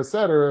cetera, et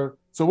cetera.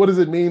 So what does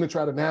it mean to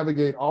try to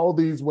navigate all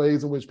these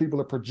ways in which people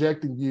are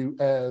projecting you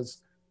as,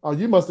 oh,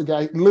 you must have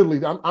got,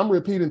 literally, I'm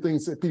repeating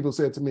things that people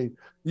said to me.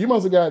 You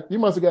must have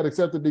got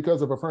accepted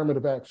because of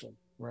affirmative action,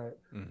 right?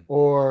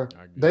 Or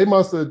they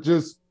must have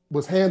just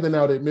was handing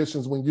out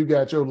admissions when you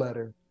got your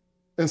letter.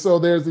 And so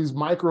there's these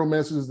micro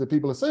messages that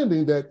people are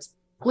sending that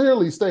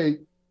clearly state,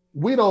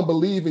 we don't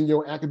believe in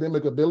your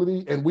academic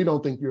ability and we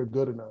don't think you're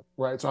good enough,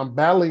 right? So I'm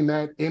battling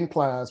that in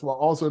class while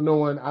also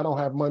knowing I don't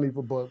have money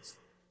for books,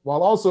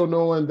 while also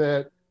knowing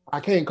that I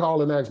can't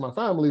call and ask my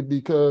family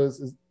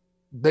because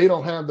they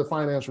don't have the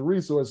financial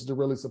resources to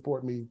really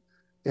support me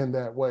in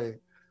that way.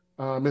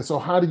 And so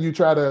how do you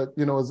try to,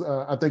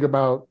 I think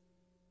about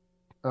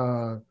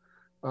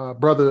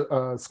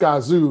brother Sky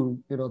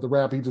Zoo, the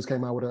rapper, he just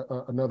came out with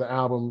another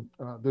album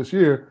this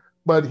year,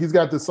 but he's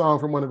got this song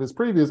from one of his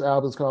previous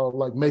albums called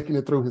like Making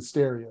It Through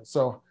Hysteria.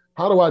 So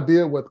how do I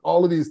deal with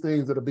all of these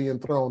things that are being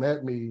thrown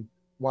at me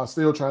while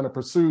still trying to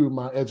pursue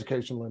my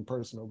educational and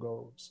personal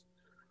goals?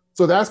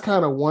 So that's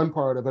kind of one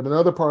part of it.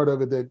 Another part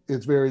of it that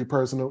is very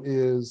personal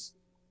is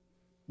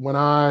when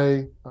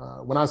I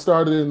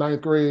started in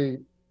ninth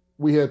grade,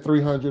 we had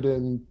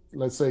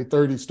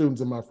 330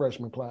 students in my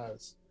freshman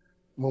class.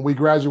 When we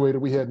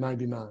graduated, we had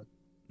 99.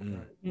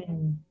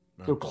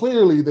 So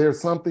clearly there's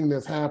something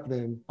that's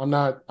happening. I'm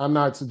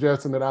not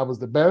suggesting that I was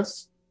the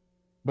best,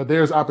 but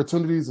there's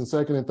opportunities in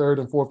second and third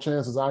and fourth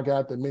chances I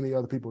got that many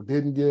other people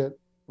didn't get,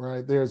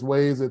 right? There's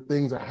ways that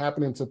things are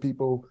happening to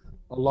people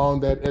along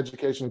that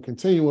educational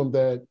continuum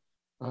that,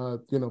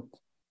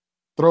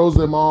 throws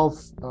them off,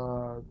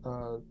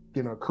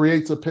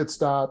 creates a pit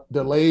stop,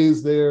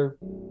 delays their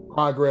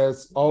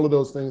progress, all of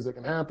those things that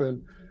can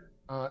happen.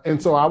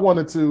 And so I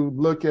wanted to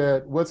look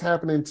at what's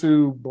happening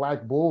to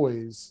Black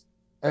boys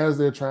as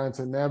they're trying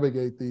to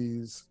navigate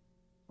these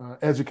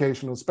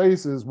educational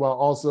spaces while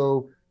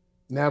also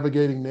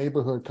navigating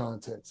neighborhood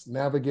contexts,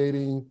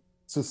 navigating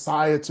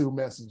societal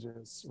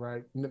messages,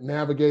 right?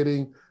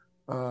 Navigating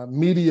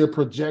media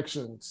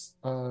projections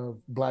of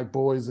Black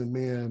boys and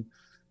men.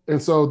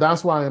 And so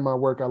that's why in my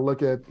work, I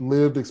look at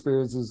lived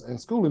experiences and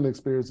schooling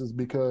experiences,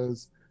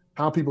 because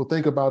how people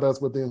think about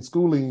us within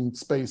schooling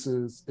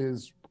spaces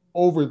is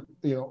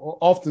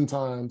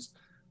oftentimes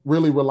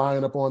really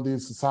relying upon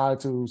these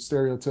societal,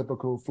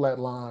 stereotypical,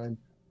 flatline,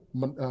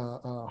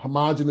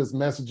 homogenous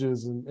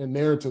messages and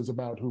narratives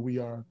about who we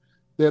are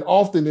that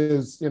often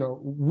is,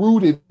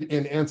 rooted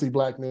in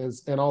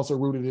anti-Blackness and also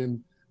rooted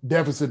in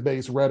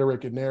deficit-based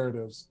rhetoric and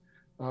narratives.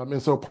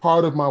 And so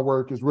part of my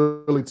work is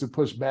really to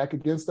push back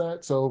against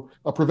that. So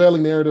a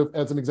prevailing narrative,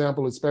 as an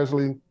example,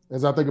 especially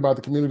as I think about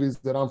the communities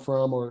that I'm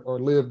from or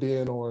lived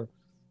in or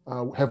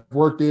have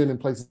worked in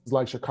places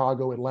like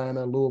Chicago,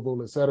 Atlanta,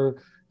 Louisville, et cetera,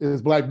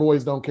 is Black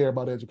boys don't care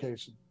about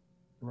education,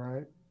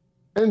 right?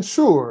 And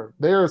sure,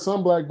 there are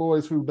some Black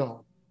boys who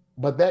don't,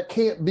 but that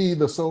can't be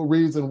the sole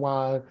reason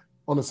why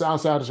on the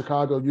south side of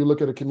Chicago, you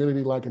look at a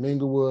community like in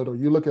Inglewood, or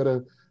you look at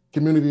a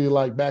community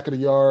like Back of the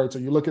Yards, or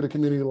you look at a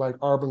community like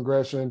Auburn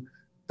Gresham,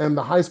 and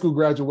the high school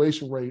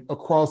graduation rate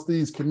across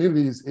these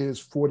communities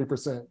is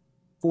 40%,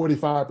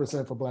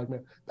 45% for Black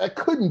men. That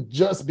couldn't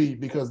just be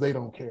because they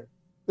don't care.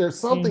 There's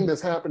something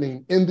that's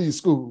happening in these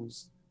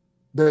schools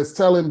that's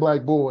telling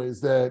Black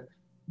boys that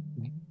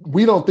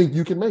we don't think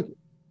you can make it.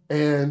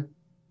 And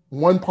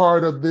one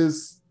part of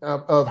this,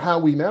 of how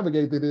we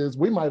navigate it is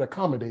we might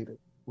accommodate it,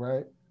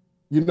 right?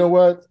 You know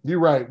what? You're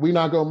right. We're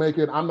not going to make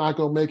it. I'm not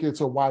going to make it.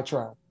 So why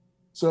try?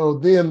 So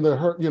then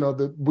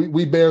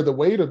we bear the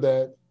weight of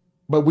that,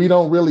 but we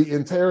don't really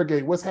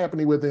interrogate what's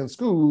happening within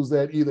schools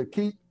that either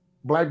keep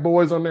Black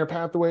boys on their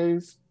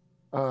pathways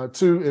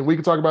and we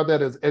can talk about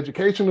that as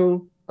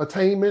educational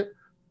attainment,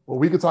 or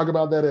we can talk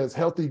about that as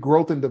healthy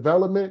growth and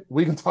development.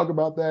 We can talk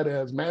about that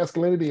as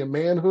masculinity and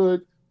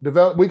manhood.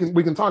 We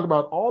can talk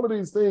about all of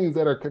these things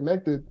that are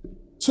connected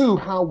to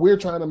how we're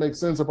trying to make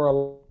sense of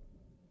our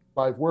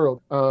life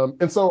world.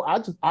 And so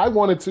I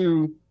wanted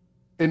to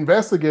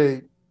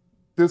investigate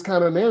this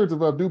kind of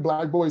narrative of, do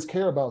Black boys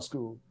care about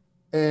school?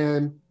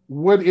 And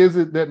what is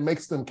it that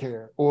makes them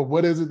care? Or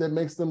what is it that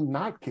makes them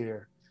not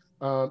care?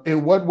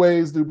 In what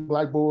ways do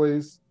Black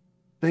boys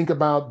think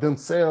about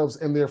themselves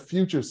and their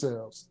future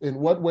selves? In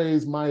what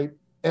ways might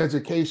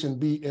education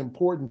be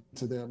important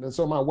to them? And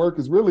so my work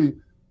is really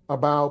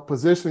about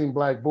positioning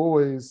Black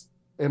boys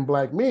and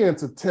Black men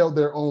to tell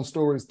their own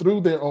stories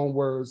through their own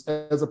words,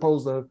 as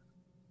opposed to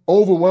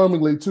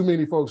overwhelmingly too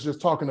many folks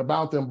just talking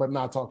about them but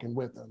not talking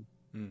with them.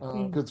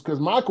 Because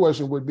my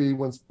question would be,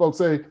 when folks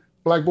say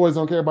Black boys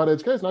don't care about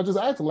education, I just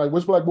ask them, like,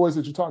 which Black boys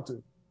did you talk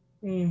to?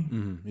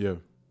 Yeah.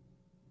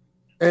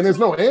 And there's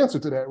no answer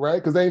to that, right?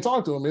 Because they ain't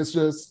talked to them. It's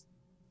just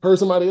heard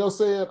somebody else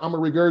say it, I'm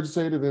gonna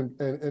regurgitate it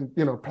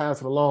and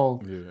pass it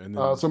along. Yeah, and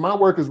then, so my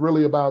work is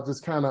really about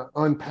just kind of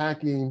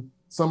unpacking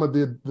some of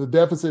the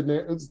deficit,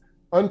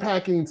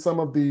 unpacking some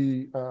of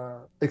the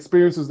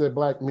experiences that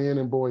Black men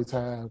and boys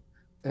have,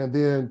 and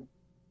then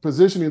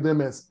positioning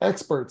them as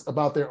experts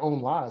about their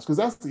own lives. Because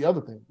that's the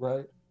other thing,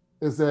 right?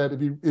 Is that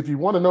if you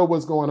want to know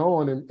what's going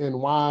on and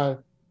why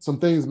some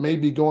things may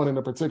be going in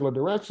a particular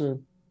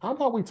direction, how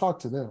about we talk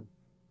to them?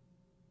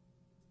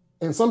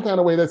 In some kind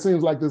of way, that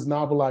seems like this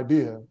novel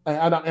idea.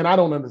 And I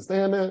don't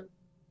understand that,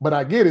 but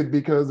I get it,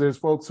 because there's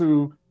folks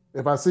who,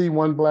 if I see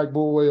one Black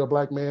boy or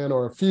Black man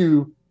or a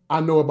few,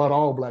 I know about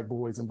all Black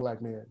boys and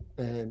Black men.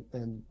 And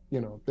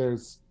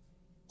there's,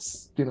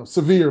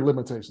 severe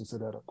limitations to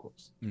that, of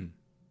course.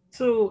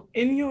 So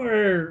in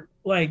your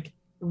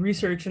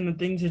research and the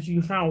things that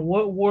you found,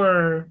 what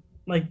were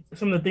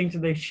some of the things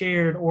that they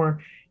shared, or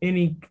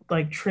any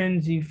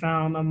trends you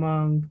found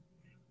among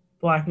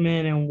Black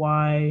men, and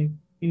why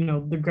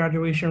the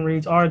graduation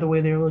rates are the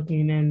way they're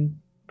looking in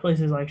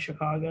places like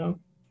Chicago?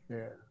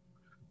 Yeah,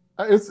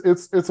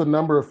 it's a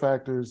number of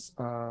factors.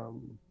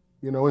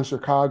 In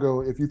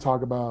Chicago, if you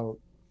talk about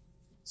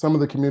some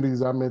of the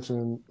communities I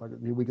mentioned, I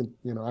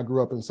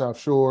grew up in South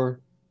Shore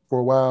for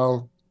a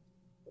while.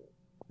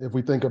 If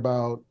we think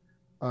about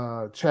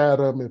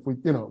Chatham, if we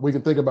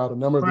can think about a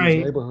number of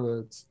these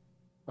neighborhoods.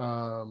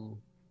 I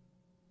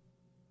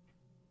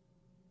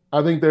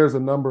think there's a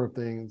number of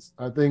things.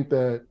 I think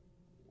that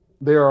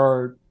there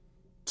are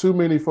too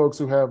many folks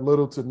who have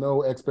little to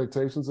no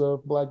expectations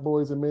of Black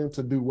boys and men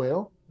to do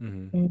well.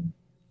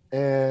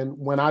 And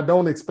when I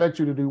don't expect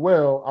you to do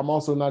well, I'm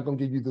also not going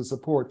to give you the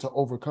support to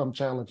overcome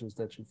challenges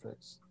that you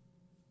face.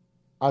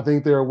 I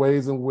think there are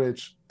ways in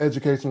which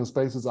educational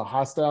spaces are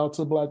hostile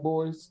to Black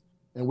boys.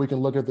 And we can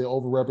look at the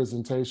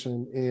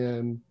overrepresentation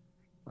in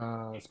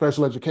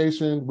special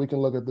education. We can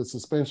look at the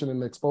suspension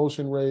and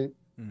expulsion rate.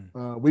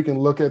 We can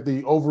look at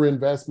the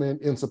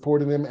overinvestment in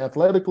supporting them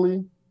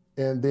athletically,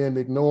 and then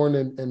ignoring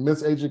and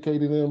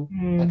miseducating them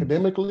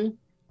academically.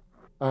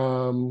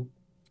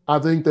 I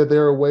think that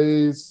there are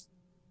ways,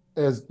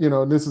 as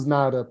this is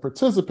not a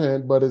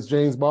participant, but as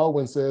James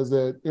Baldwin says,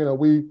 that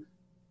we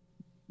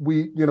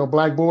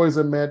Black boys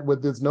are met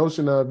with this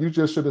notion of, you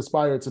just should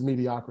aspire to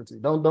mediocrity.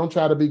 Don't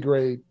try to be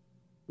great.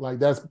 Like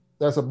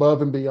that's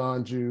above and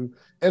beyond you.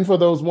 And for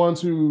those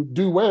ones who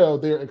do well,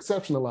 they're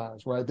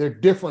exceptionalized, right? They're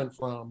different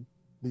from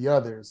the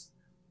others.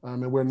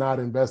 And we're not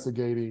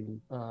investigating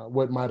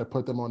what might have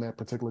put them on that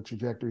particular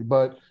trajectory.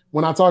 But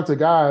when I talk to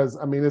guys,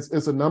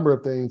 it's a number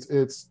of things.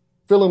 It's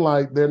feeling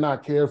like they're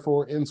not cared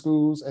for in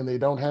schools and they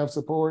don't have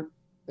support.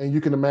 And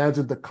you can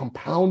imagine the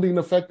compounding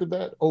effect of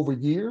that over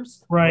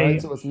years, right?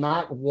 So it's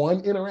not one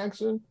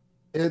interaction.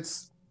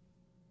 It's,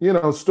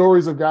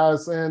 stories of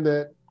guys saying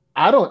that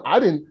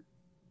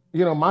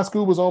my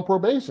school was on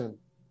probation.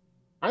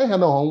 I didn't have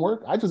no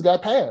homework. I just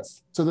got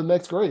passed to the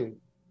next grade.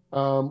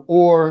 So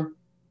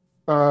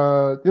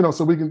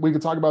we can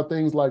talk about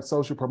things like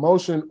social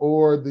promotion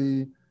or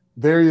the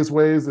various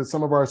ways that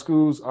some of our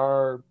schools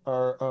are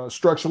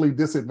structurally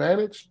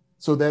disadvantaged,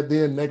 so that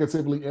then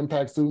negatively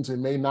impacts students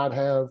and may not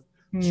have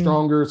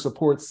stronger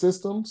support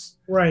systems.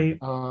 Right.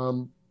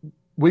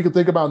 We could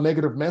think about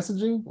negative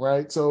messaging,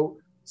 right? So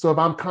if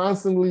I'm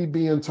constantly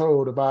being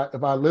told, if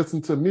I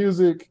listen to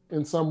music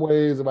in some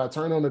ways, if I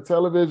turn on the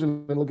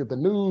television and look at the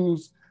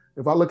news,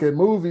 if I look at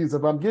movies,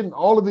 if I'm getting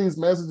all of these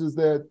messages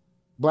that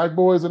Black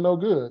boys are no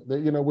good,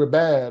 that, we're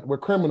bad, we're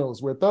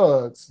criminals, we're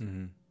thugs.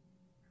 Mm-hmm.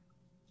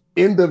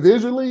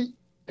 Individually,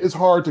 it's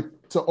hard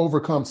to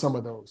overcome some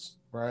of those,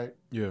 right?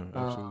 Yeah,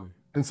 absolutely.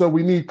 And so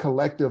we need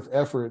collective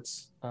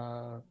efforts.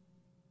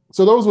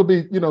 So those would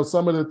be,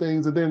 some of the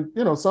things. And then,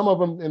 some of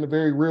them in a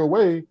very real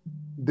way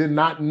did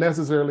not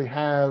necessarily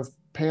have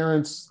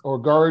parents or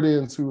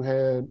guardians who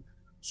had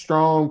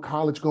strong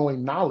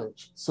college-going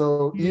knowledge.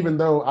 So even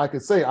though I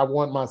could say, I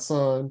want my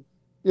son,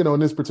 in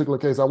this particular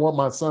case, I want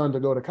my son to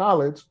go to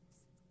college.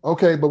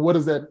 Okay, but what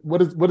does that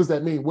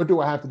mean? What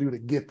do I have to do to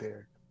get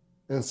there?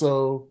 And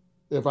so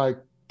if I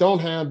don't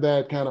have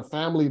that kind of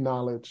family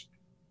knowledge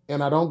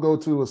and I don't go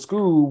to a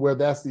school where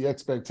that's the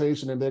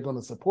expectation and they're going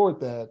to support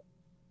that,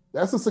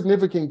 that's a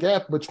significant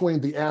gap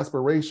between the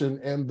aspiration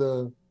and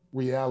the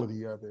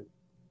reality of it.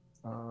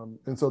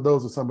 And so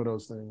those are some of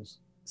those things.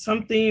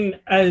 Something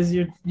as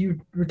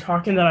you were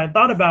talking that I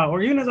thought about,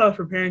 or even as I was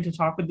preparing to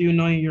talk with you,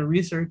 knowing your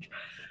research,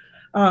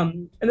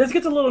 and this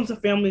gets a little into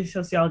family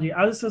sociology.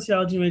 I was a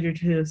sociology major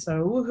too,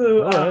 so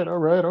woohoo. All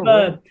right.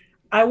 But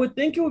I would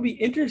think it would be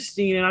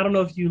interesting, and I don't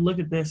know if you look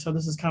at this, so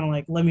this is kind of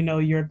like, let me know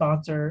your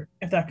thoughts or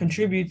if that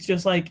contributes,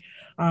 just like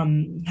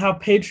how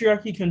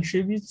patriarchy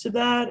contributes to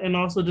that, and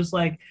also just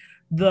like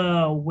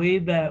the way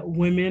that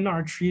women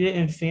are treated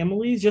in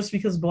families, just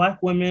because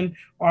Black women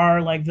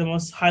are like the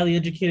most highly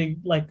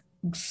educated like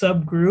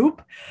subgroup,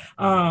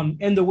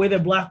 and the way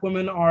that Black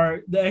women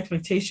are, the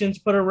expectations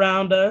put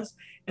around us,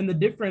 and the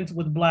difference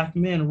with Black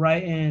men,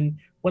 right? And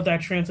what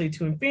that translates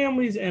to in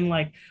families, and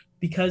like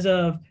because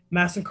of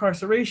mass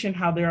incarceration,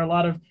 how there are a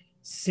lot of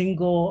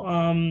single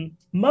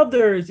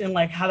mothers, and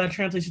like how that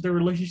translates to their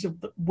relationship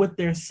with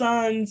their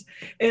sons.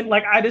 And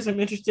like I just am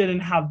interested in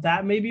how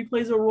that maybe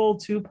plays a role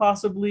too,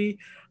 possibly.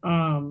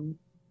 I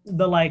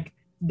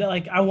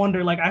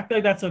wonder, like I feel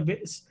like that's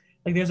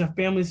there's a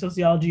family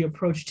sociology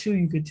approach too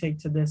you could take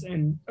to this,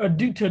 and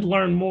to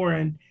learn more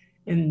and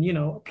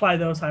apply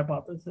those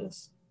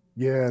hypotheses.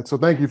 Yeah, so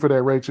thank you for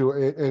that, Rachel.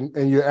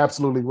 And you're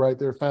absolutely right.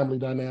 There are family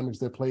dynamics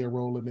that play a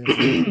role in this.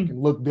 It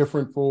can look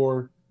different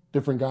for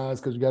different guys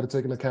because you got to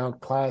take into account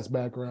class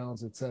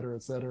backgrounds, et cetera,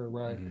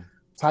 right? Mm-hmm.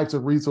 Types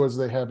of resources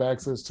they have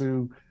access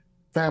to,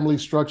 family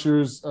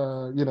structures.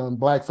 In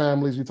Black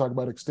families, you talk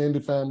about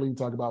extended family, you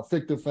talk about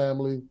fictive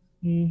family.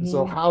 Mm-hmm.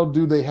 So how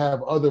do they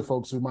have other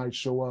folks who might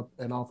show up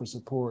and offer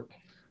support?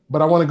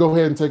 But I want to go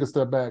ahead and take a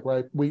step back,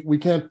 right? We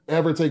can't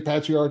ever take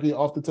patriarchy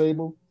off the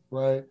table,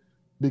 right?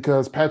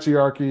 Because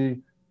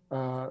patriarchy,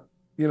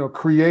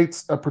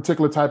 creates a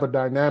particular type of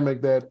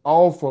dynamic that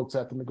all folks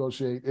have to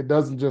negotiate. It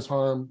doesn't just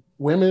harm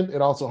women,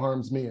 it also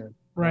harms men.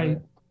 Right.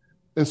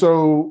 And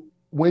so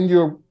when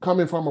you're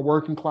coming from a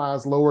working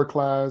class, lower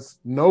class,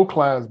 no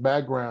class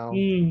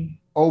background,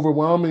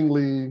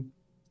 overwhelmingly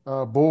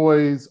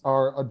boys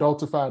are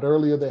adultified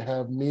earlier. They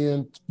have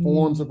men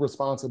forms of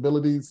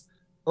responsibilities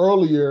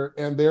earlier.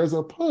 And there's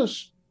a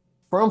push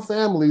from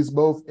families,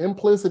 both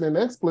implicit and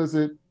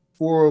explicit,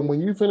 for when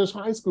you finish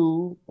high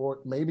school, or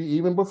maybe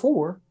even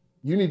before,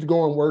 you need to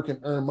go and work and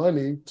earn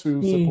money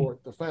to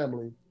support the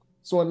family.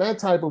 So in that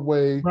type of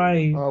way,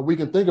 we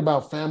can think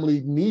about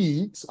family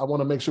needs. I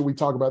want to make sure we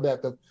talk about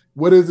that.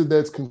 What is it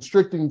that's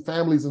constricting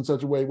families in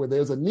such a way where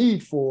there's a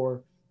need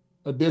for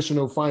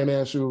additional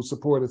financial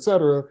support, et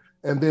cetera,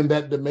 and then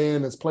that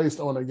demand is placed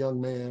on a young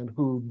man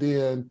who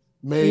then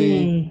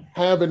may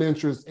have an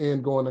interest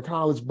in going to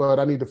college, but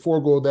I need to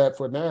forego that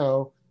for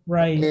now.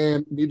 Right.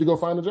 And need to go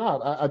find a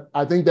job.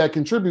 I think that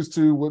contributes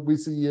to what we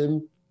see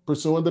in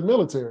pursuing the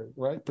military,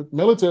 right?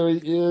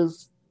 Military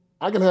is,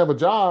 I can have a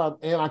job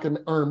and I can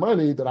earn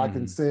money that I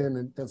can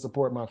send and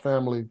support my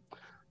family.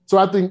 So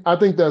I think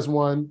that's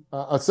one.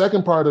 A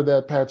second part of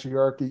that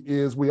patriarchy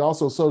is we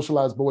also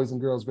socialize boys and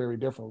girls very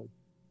differently,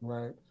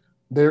 right?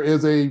 There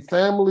is a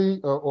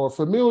family or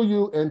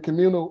familial and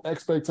communal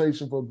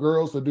expectation for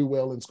girls to do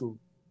well in school.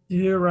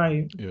 You're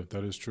right. Yeah,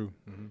 that is true.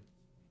 Mm-hmm.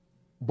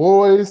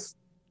 Boys,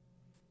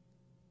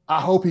 I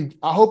hope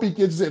he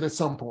gets it at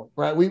some point,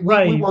 right? We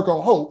work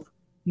on hope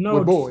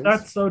with boys.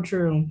 That's so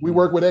true. We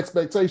work with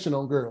expectation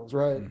on girls,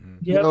 right? Mm-hmm.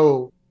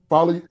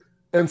 Yep.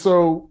 And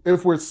so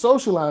if we're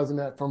socializing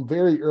that from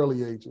very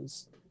early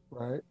ages,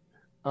 right?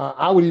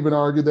 I would even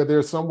argue that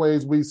there's some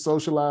ways we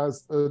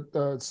socialize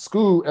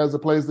school as a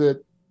place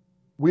that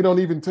we don't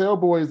even tell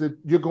boys that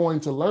you're going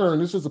to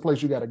learn. It's just a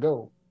place you got to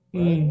go.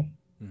 Right?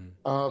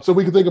 So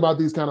we can think about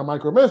these kind of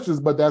micro messages,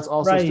 but that's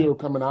also still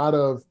coming out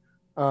of,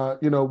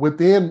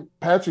 within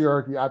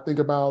patriarchy. I think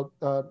about,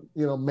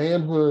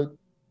 manhood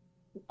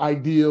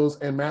ideals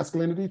and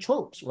masculinity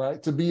tropes,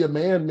 right? To be a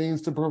man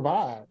means to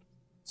provide.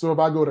 So if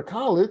I go to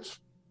college,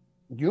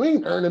 you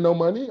ain't earning no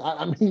money.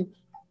 I mean,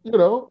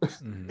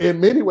 in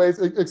many ways,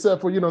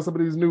 except for, some of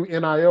these new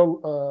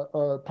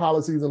NIL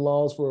policies and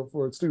laws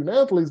for student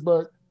athletes,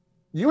 but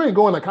you ain't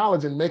going to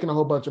college and making a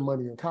whole bunch of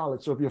money in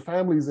college. So if your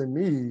family's in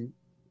need,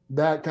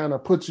 that kind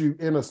of puts you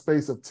in a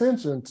space of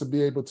tension to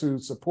be able to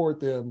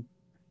support them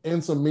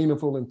in some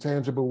meaningful and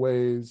tangible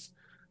ways.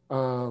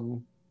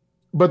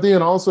 But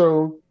then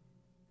also,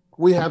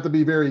 we have to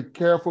be very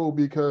careful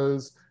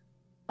because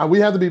we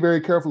have to be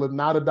very careful of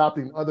not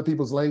adopting other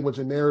people's language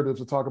and narratives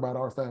to talk about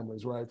our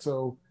families, right?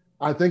 So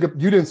I think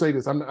you didn't say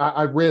this.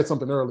 I read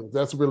something earlier.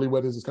 That's really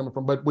where this is coming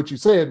from. But what you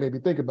said made me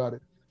think about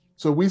it.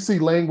 So we see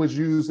language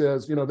used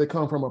as, they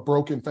come from a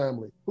broken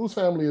family. Whose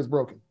family is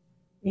broken?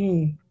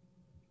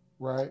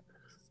 Right?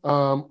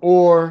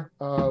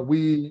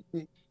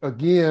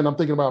 Again, I'm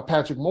thinking about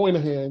Patrick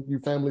Moynihan,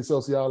 family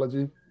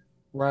sociology,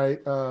 right?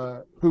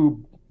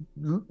 Who,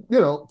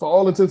 for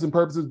all intents and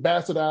purposes,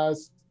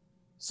 bastardized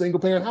single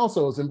parent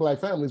households in Black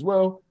families.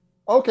 Well,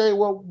 okay,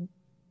 when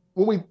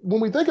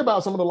we think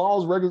about some of the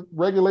laws,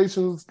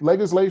 regulations,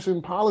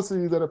 legislation,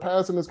 policies that are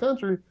passed in this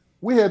country,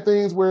 we had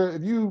things where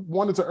if you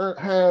wanted to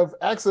have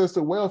access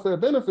to welfare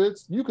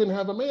benefits, you couldn't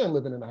have a man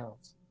living in the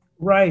house.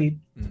 Right.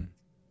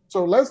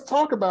 So let's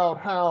talk about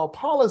how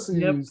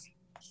policies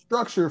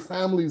structure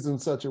families in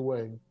such a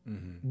way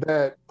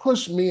that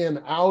push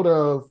men out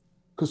of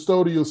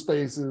custodial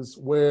spaces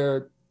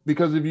where,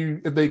 because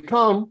if they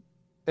come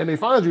and they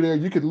find you there,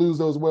 you could lose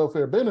those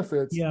welfare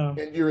benefits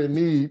and you're in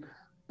need.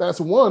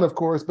 That's one, of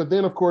course. But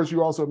then, of course,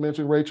 you also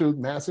mentioned, Rachel,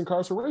 mass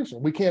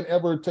incarceration. We can't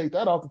ever take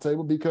that off the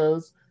table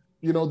because,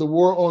 the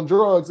war on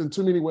drugs in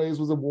too many ways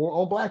was a war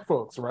on Black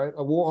folks, right?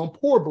 A war on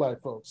poor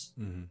Black folks,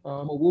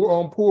 a war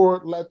on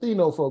poor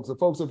Latino folks, or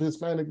folks of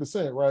Hispanic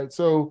descent, right?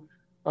 So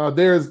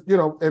there's,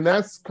 and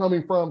that's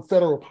coming from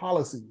federal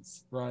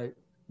policies, right,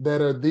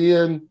 that are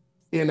then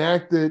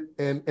enacted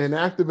and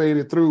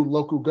activated through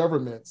local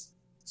governments.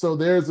 So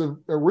there's a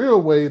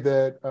real way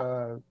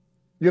that,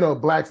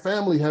 Black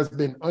family has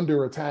been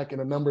under attack in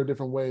a number of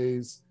different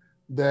ways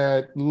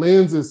that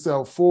lends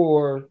itself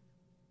for,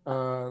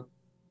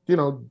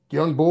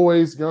 young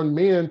boys, young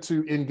men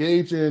to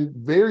engage in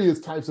various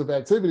types of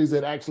activities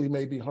that actually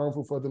may be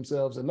harmful for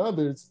themselves and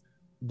others,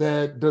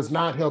 that does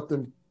not help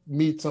them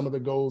meet some of the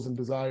goals and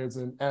desires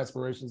and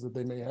aspirations that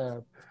they may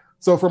have.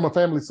 So from a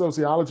family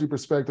sociology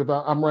perspective,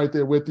 I'm right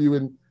there with you.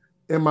 And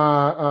in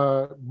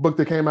my book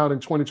that came out in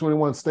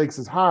 2021, Stakes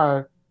is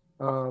High,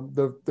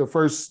 the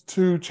first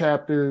two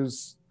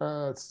chapters,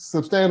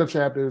 substantive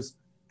chapters,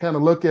 kind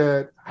of look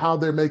at how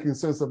they're making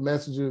sense of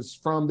messages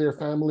from their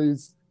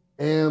families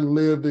and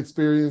lived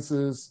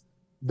experiences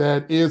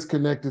that is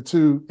connected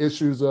to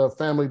issues of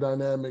family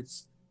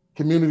dynamics,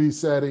 community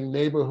setting,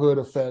 neighborhood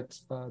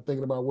effects,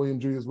 thinking about William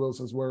Julius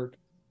Wilson's work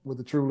with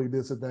the truly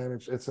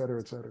disadvantaged, et cetera,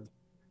 et cetera.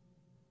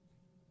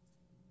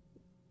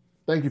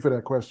 Thank you for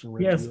that question,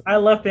 Rachel. Yes, I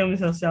love family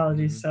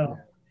sociology. So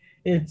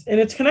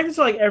it's connected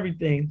to like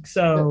everything.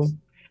 So,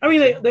 I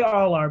mean, they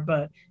all are,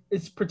 but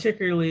it's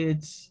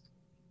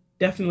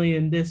definitely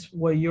in this,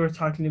 what you're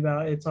talking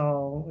about, it's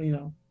all,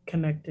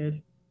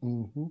 connected.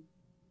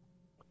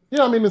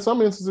 Yeah, I mean, in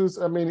some instances,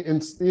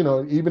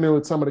 even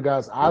with some of the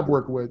guys I've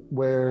worked with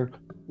where,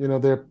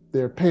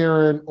 their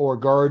parent or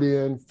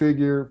guardian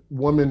figure,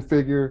 woman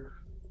figure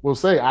will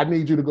say, I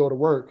need you to go to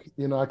work.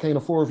 I can't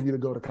afford for you to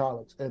go to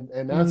college.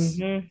 And that's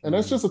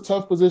just a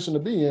tough position to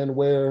be in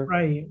where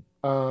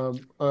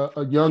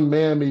a young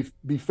man may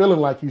be feeling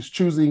like he's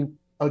choosing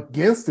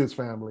against his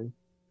family,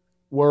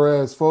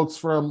 whereas folks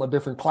from a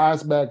different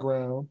class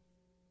background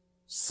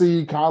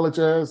see college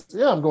as,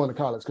 I'm going to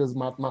college because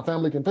my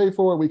family can pay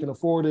for it, we can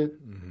afford it,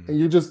 and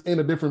you're just in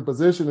a different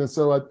position. And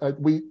so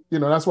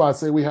that's why I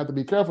say we have to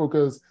be careful,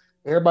 because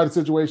everybody's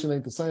situation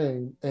ain't the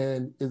same.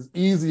 And as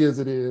easy as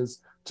it is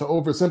to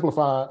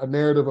oversimplify a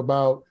narrative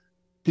about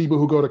people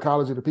who go to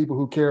college or the people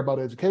who care about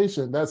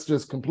education, that's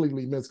just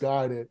completely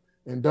misguided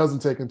and doesn't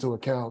take into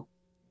account,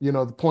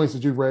 the points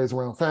that you've raised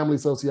around family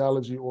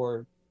sociology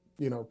or,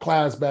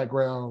 class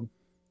background.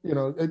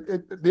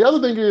 The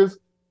other thing is,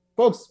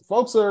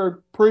 folks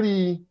are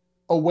pretty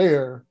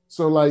aware.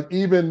 So like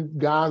even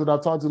guys that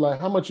I've talked to, like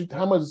how much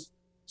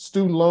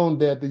student loan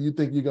debt do you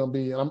think you're gonna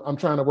be? And I'm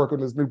trying to work on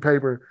this new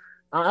paper.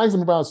 I asked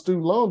them about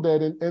student loan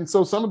debt, and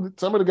so some of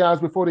the guys,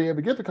 before they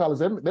ever get to college,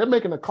 they're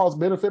making a cost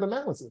benefit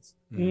analysis.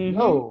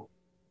 No,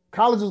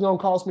 college is gonna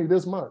cost me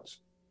this much.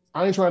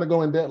 I ain't trying to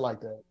go in debt like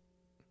that.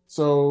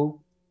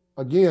 So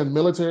again,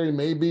 military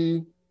may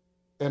be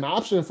an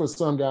option for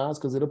some guys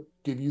because it'll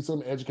give you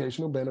some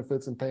educational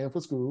benefits and paying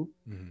for school,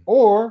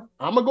 or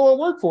I'm gonna go and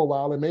work for a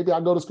while and maybe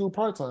I'll go to school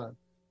part-time.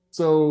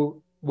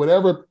 So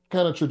whatever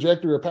kind of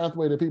trajectory or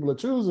pathway that people are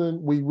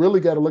choosing, we really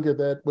got to look at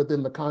that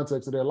within the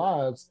context of their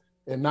lives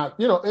and not,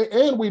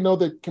 and we know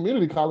that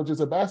community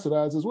colleges are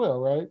bastardized as well,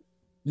 right?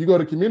 You go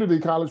to community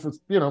college for,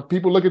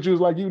 people look at you as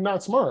like, you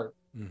not smart.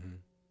 Mm-hmm.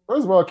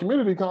 First of all,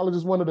 community college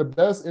is one of the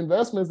best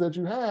investments that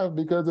you have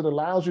because it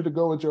allows you to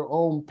go at your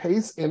own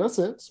pace in a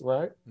sense,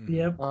 right?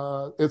 Yep.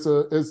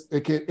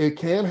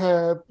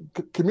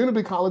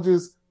 Community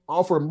colleges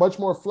offer much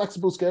more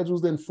flexible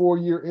schedules than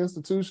 4-year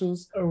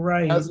institutions.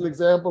 Right. As an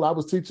example, I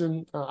used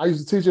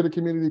to teach at a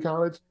community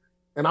college,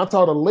 and I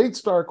taught a late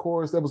start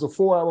course that was a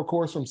 4-hour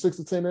course from 6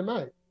 to 10 at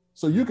night.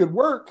 So you could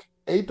work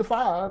 8 to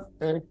 5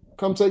 and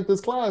come take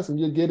this class, and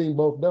you're getting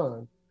both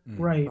done.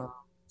 Right.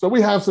 So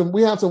we have some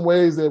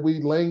ways that we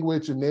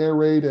language and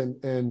narrate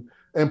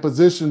and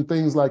position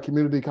things like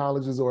community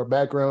colleges or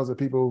backgrounds that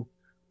people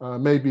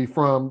may be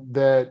from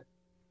that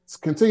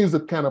continues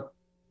to kind of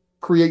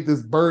create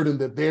this burden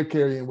that they're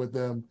carrying with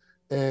them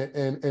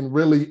and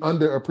really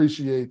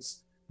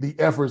underappreciates the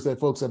efforts that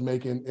folks are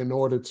making in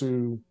order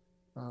to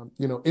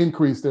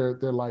increase their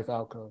life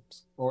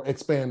outcomes or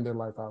expand their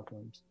life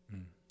outcomes.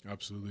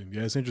 Absolutely.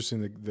 Yeah, it's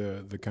interesting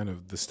the kind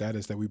of the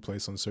status that we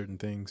place on certain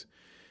things.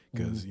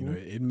 Because,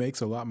 it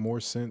makes a lot more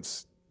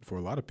sense for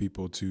a lot of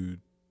people to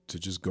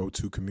just go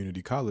to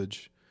community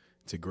college,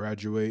 to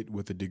graduate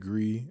with a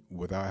degree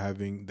without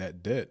having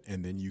that debt.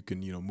 And then you can,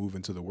 move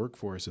into the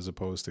workforce as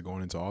opposed to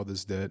going into all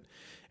this debt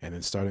and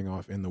then starting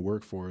off in the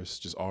workforce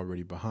just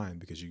already behind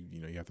because, you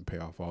have to pay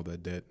off all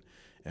that debt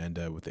and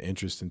with the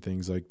interest and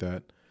things like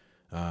that.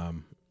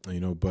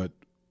 But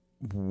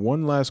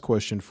one last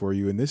question for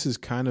you, and this is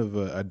kind of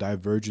a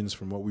divergence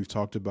from what we've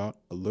talked about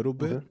a little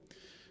bit. Okay.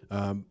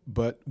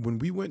 But when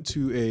we went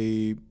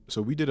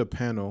so we did a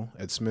panel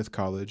at Smith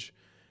College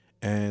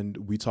and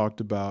we talked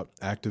about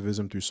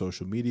activism through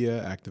social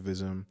media,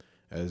 activism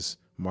as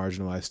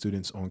marginalized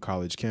students on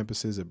college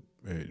campuses,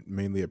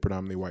 mainly at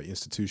predominantly white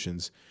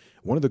institutions.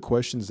 One of the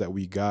questions that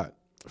we got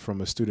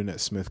from a student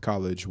at Smith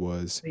College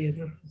was,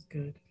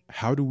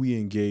 how do we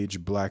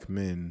engage Black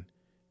men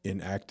in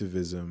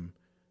activism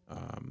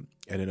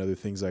and in other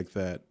things like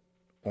that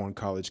on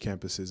college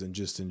campuses and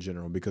just in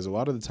general? Because a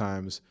lot of the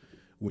times,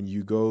 when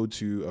you go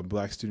to a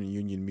Black Student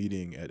Union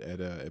meeting at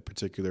a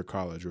particular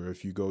college, or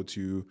if you go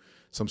to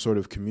some sort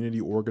of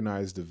community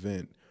organized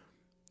event,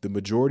 the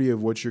majority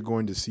of what you're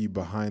going to see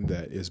behind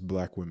that is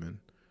Black women,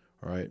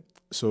 all right?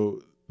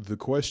 So the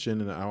question,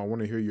 and I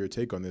want to hear your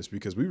take on this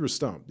because we were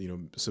stumped,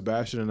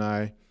 Sebastian and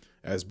I,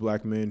 as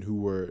Black men who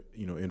were,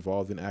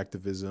 involved in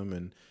activism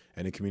and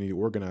in community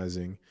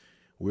organizing,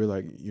 we're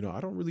like, I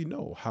don't really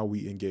know how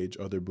we engage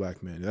other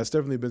Black men. And that's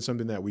definitely been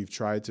something that we've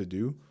tried to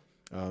do.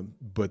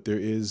 But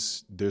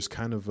there's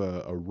kind of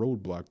a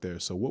roadblock there.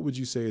 So what would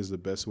you say is the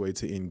best way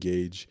to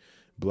engage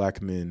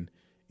Black men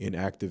in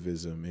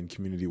activism and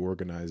community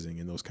organizing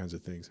and those kinds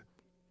of things?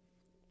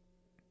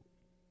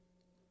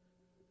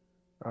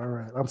 All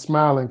right. I'm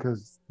smiling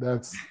because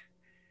that's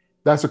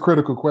a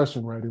critical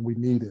question, right? And we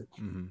need it.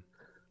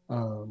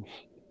 Mm-hmm.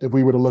 If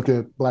we were to look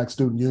at Black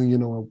Student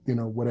Union or,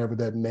 whatever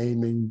that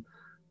naming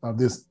of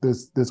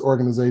this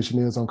organization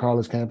is on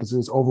college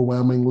campuses,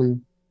 overwhelmingly,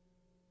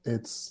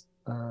 it's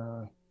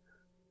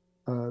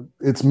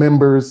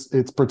members,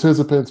 it's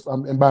participants,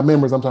 and by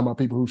members, I'm talking about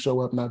people who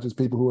show up, not just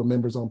people who are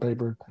members on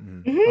paper,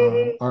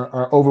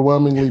 are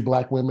overwhelmingly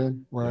Black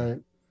women, right?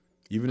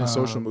 Even in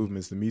social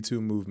movements, the Me Too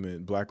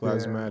movement, Black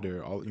Lives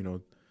Matter, all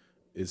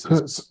it's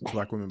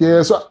Black women.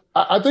 Yeah, so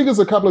I think it's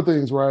a couple of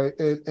things, right?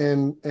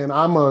 And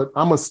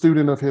I'm a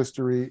student of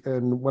history,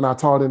 and when I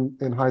taught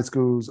in high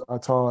schools, I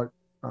taught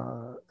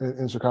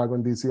in Chicago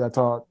and DC,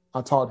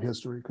 I taught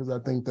history because I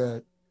think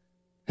that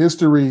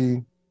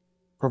history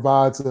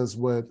provides us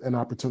with an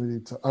opportunity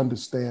to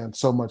understand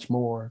so much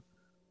more.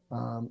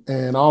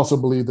 And I also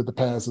believe that the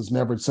past is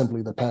never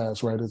simply the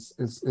past, right?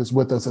 It's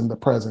with us in the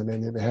present,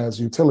 and it has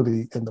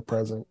utility in the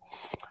present.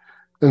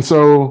 And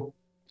so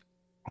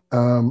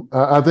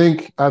I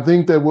think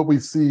that what we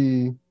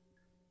see,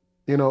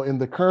 in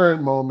the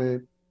current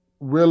moment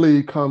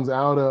really comes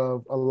out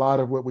of a lot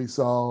of what we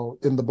saw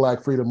in the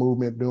Black freedom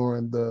movement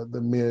during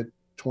the mid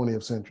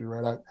 20th century,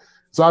 right?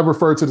 So I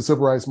refer to the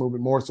civil rights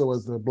movement more so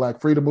as the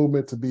Black freedom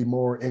movement to be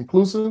more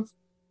inclusive,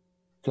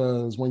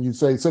 because when you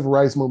say civil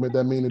rights movement,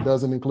 that means it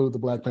doesn't include the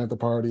Black Panther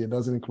Party, it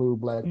doesn't include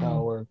Black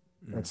Power,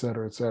 et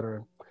cetera, et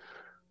cetera.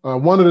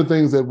 One of the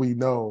things that we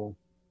know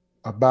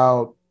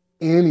about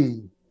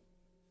any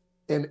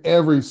and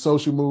every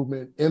social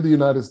movement in the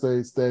United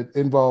States that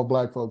involved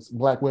Black folks,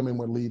 Black women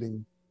were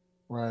leading,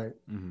 right?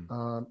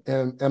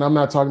 Mm-hmm. And I'm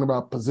not talking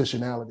about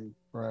positionality,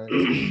 right?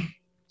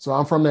 So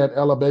I'm from that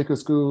Ella Baker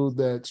school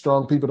that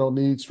strong people don't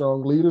need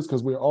strong leaders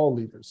because we're all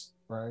leaders,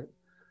 right?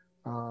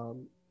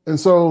 And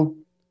so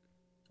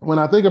when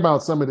I think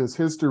about some of this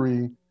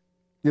history,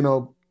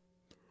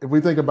 if we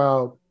think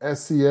about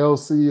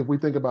SCLC, if we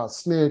think about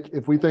SNCC,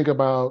 if we think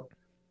about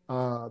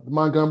the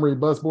Montgomery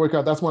bus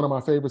boycott, that's one of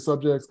my favorite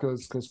subjects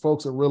because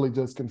folks are really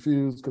just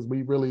confused because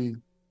we really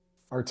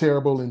are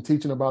terrible in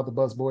teaching about the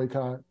bus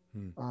boycott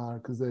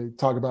because they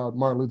talk about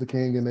Martin Luther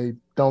King and they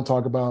don't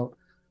talk about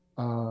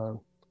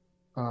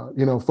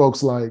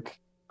folks like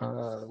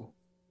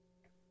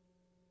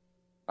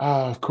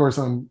Of course,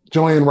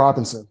 Joanne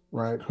Robinson,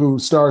 right, who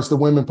starts the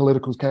Women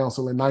Political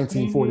Council in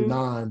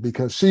 1949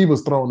 because she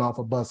was thrown off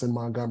a bus in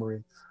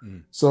Montgomery.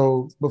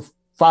 So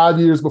 5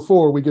 years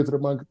before we get to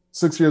the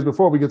 6 years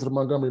before we get to the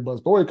Montgomery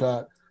bus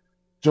boycott,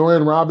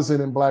 Joanne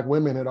Robinson and Black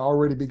women had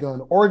already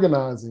begun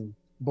organizing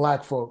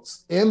Black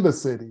folks in the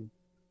city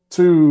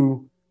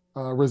to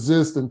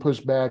resist and push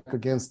back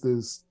against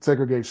this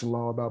segregation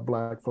law about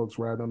Black folks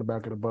riding on the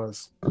back of the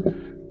bus.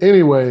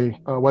 Anyway,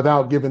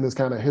 without giving this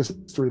kind of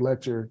history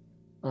lecture,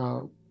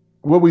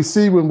 what we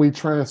see when we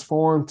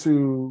transform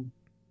to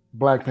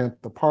Black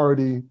Panther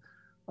Party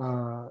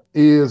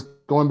is,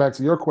 going back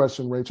to your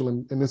question, Rachel,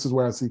 and this is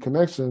where I see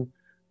connection,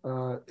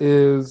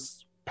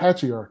 is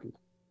patriarchy,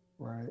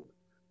 right?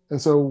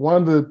 And so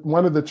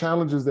one of the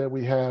challenges that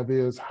we have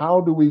is,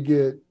 how do we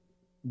get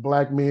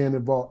Black men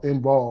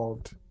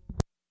involved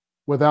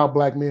without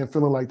Black men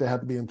feeling like they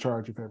have to be in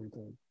charge of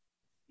everything,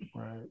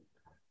 right?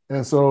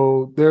 And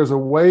so there's a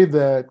way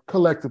that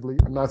collectively,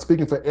 I'm not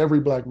speaking for every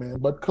Black man,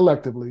 but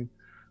collectively,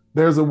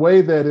 there's a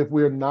way that if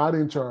we're not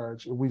in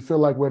charge, if we feel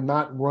like we're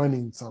not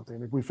running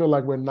something, if we feel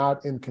like we're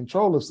not in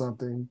control of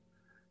something,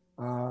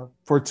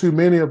 for too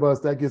many of us,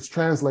 that gets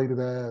translated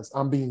as,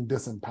 I'm being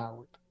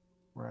disempowered,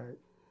 right?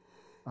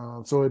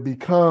 So it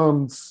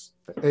becomes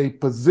a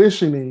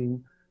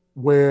positioning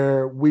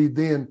where we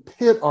then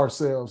pit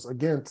ourselves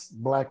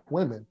against Black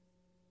women.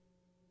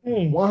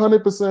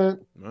 100%,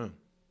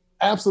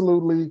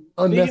 absolutely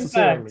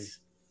unnecessarily,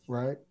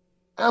 right?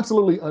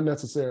 Absolutely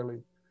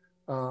unnecessarily.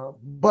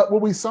 But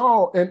what we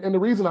saw, and the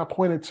reason I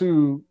pointed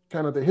to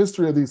kind of the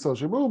history of these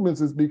social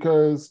movements is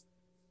because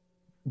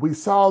we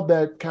saw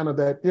that kind of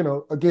that,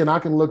 again,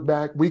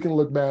 we can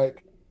look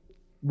back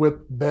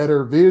with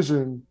better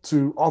vision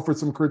to offer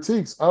some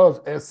critiques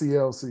of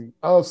SCLC,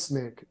 of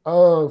SNCC,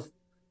 of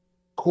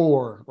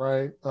CORE,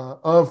 right?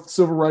 Of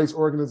civil rights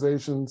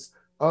organizations,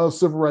 of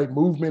civil rights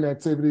movement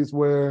activities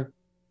where,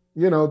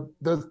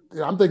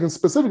 I'm thinking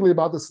specifically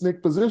about the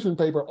SNCC position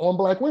paper on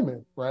Black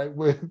women, right?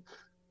 With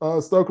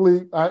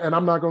Stokely, and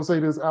I'm not going to say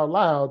this out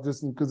loud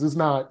just because it's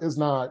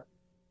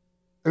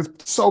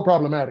so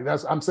problematic.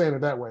 I'm saying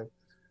it that way.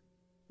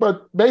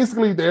 But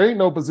basically, there ain't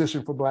no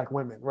position for Black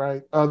women,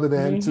 right? Other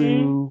than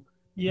to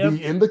be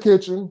in the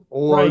kitchen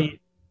or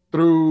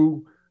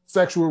through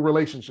sexual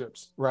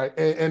relationships, right?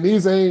 And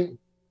these ain't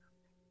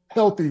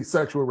healthy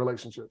sexual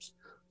relationships.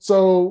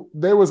 So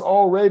there was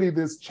already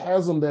this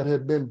chasm that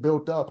had been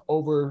built up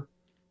over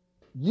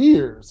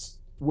years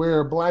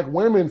where Black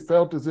women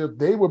felt as if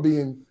they were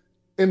being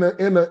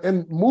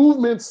in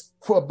movements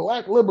for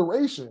Black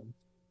liberation.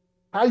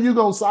 How you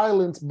gonna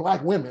silence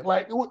Black women?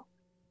 Right.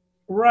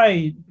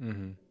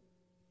 Mm-hmm.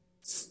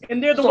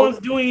 And they're the ones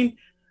doing,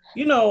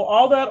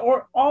 all that,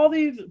 or all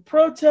these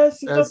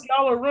protests and stuff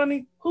y'all are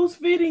running. Who's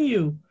feeding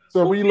you?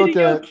 So who's feeding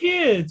your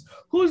kids?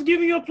 Who's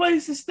giving you a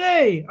place to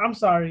stay? I'm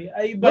sorry,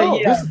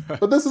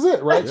 but this is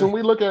it, right? So when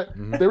we look at,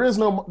 there is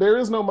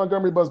no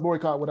Montgomery bus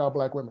boycott without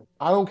Black women.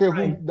 I don't care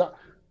who.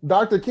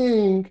 Dr.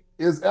 King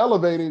is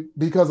elevated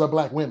because of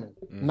Black women,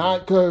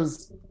 not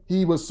because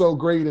he was so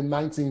great in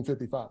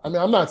 1955. I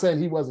mean, I'm not saying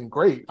he wasn't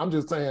great. I'm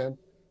just saying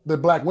that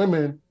Black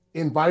women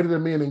invited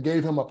him in and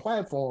gave him a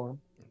platform.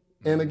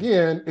 And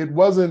again, it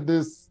wasn't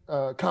this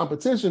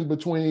competition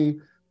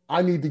between,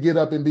 I need to get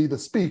up and be the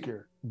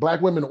speaker.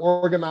 Black women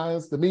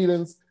organized the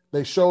meetings.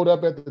 They showed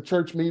up at the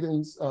church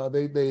meetings.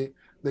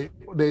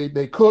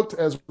 They cooked,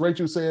 as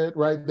Rachel said,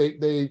 right?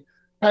 They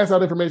passed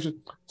out information.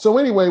 So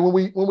anyway,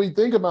 when we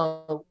think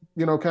about,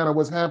 kind of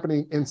what's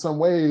happening in some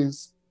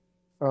ways,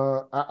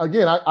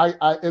 again,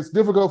 it's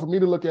difficult for me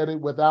to look at it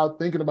without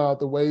thinking about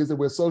the ways that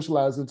we're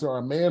socialized into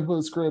our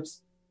manhood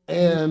scripts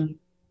and,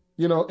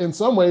 in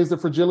some ways, the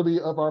fragility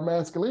of our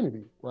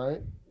masculinity, right?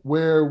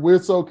 Where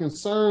we're so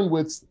concerned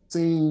with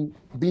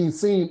being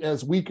seen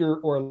as weaker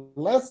or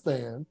less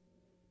than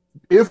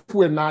if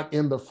we're not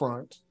in the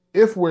front,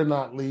 if we're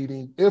not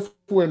leading, if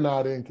we're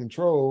not in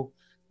control,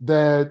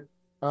 that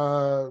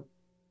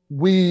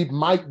we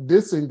might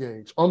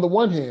disengage on the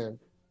one hand.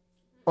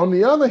 On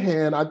the other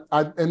hand,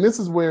 and this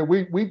is where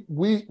we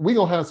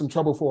gonna have some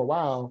trouble for a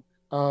while,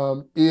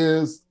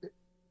 is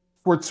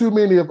for too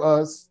many of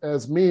us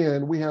as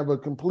men, we have a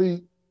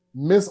complete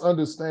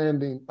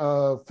misunderstanding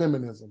of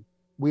feminism.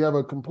 We have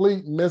a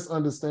complete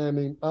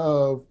misunderstanding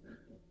of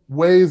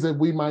ways that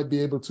we might be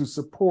able to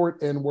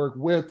support and work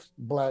with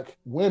Black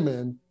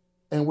women,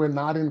 and we're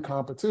not in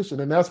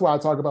competition. And that's why I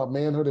talk about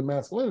manhood and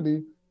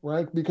masculinity,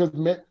 right? Because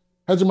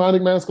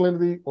hegemonic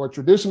masculinity or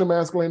traditional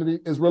masculinity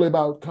is really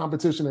about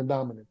competition and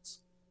dominance,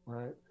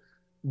 right?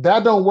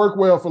 That don't work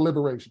well for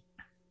liberation.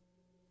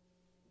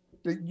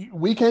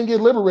 We can't get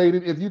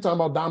liberated if you're talking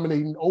about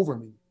dominating over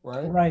me,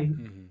 right? Right.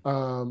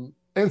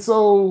 And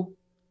so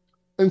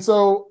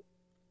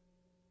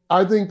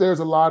I think there's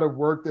a lot of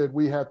work that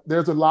we have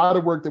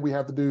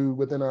to do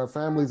within our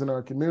families and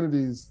our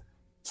communities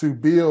to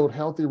build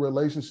healthy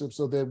relationships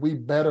so that we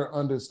better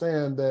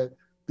understand that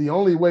the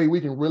only way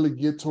we can really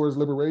get towards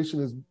liberation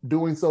is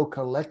doing so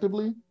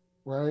collectively,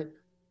 right?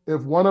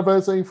 If one of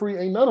us ain't free,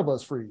 ain't none of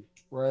us free,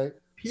 right?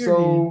 Period.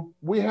 So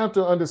we have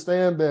to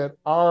understand that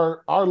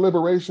our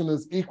liberation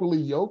is equally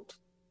yoked.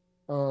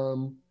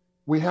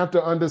 We have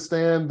to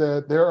understand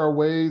that there are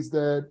ways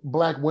that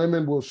Black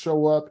women will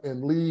show up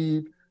and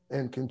lead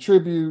and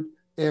contribute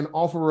and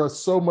offer us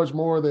so much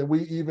more than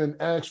we even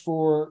asked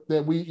for,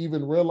 that we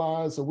even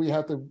realize. So we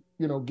have to,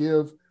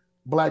 give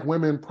Black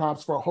women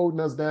props for holding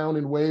us down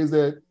in ways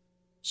that,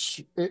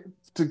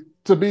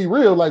 to be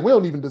real, like we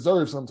don't even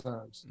deserve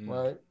sometimes,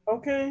 right?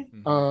 Okay.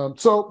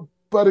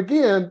 But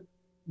again,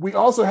 we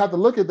also have to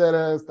look at that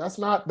as that's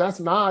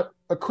not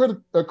a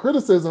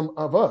criticism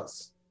of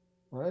us,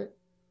 right?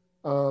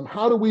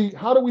 How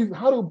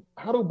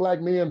do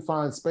Black men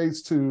find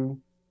space to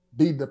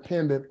be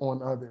dependent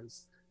on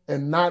others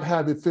and not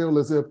have it feel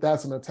as if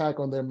that's an attack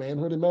on their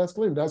manhood and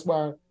masculinity? That's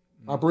why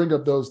I bring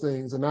up those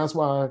things, and that's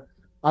why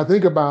I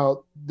think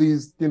about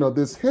these,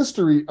 this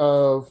history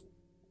of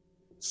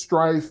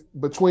strife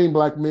between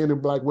Black men and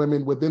Black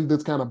women within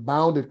this kind of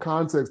bounded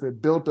context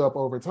that built up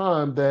over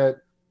time that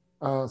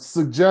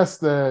suggests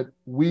that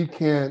we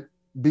can't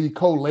be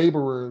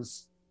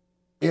co-laborers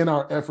in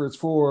our efforts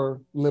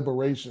for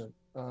liberation.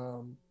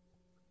 And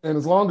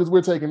as long as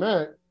we're taking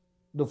that,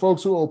 the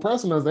folks who are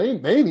oppressing us, they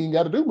ain't even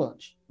got to do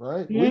much,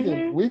 right?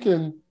 We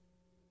can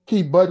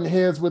keep butting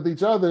heads with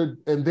each other,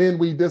 and then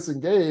we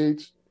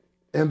disengage,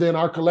 and then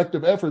our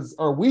collective efforts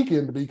are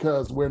weakened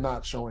because we're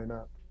not showing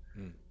up.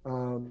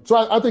 So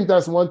I think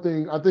that's one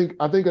thing. I think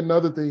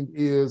another thing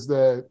is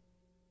that,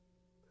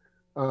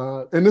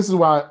 and this is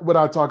what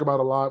I talk about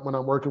a lot when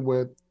I'm working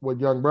with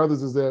young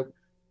brothers, is that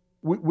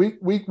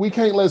we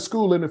can't let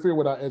school interfere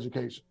with our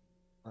education,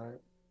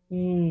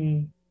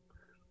 right?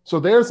 So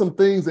there are some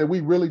things that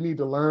we really need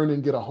to learn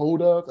and get a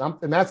hold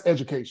of, and that's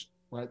education,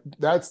 right?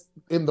 That's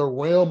in the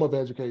realm of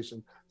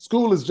education.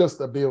 School is just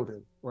a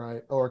building,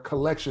 right, or a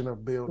collection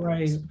of buildings.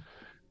 Right.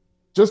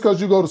 Just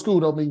because you go to school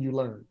don't mean you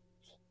learn.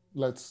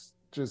 Let's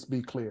just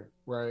be clear,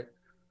 right?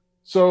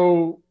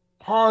 So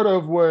part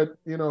of what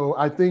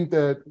I think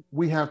that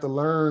we have to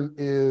learn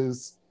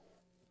is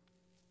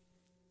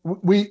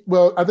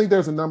I think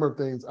there's a number of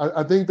things.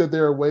 I think that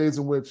there are ways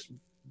in which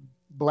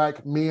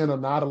Black men are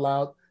not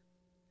allowed.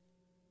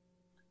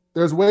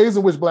 There's ways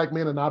in which Black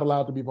men are not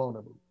allowed to be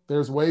vulnerable.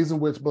 There's ways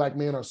in which Black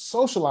men are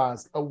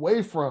socialized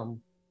away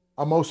from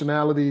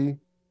emotionality,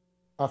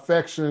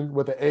 affection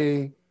with an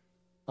A,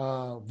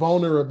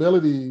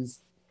 vulnerabilities,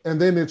 and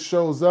then it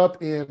shows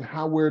up in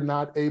how we're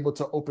not able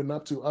to open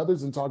up to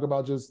others and talk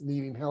about just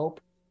needing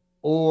help,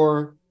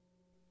 or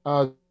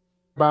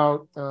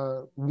about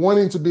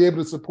wanting to be able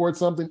to support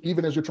something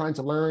even as you're trying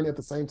to learn at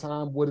the same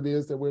time what it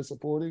is that we're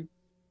supporting.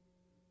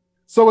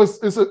 So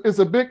it's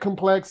a bit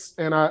complex,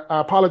 and I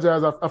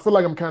apologize. I feel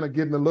like I'm kind of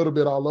getting a little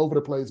bit all over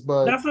the place,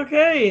 but that's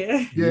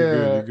okay.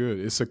 You're good.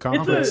 It's a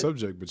complex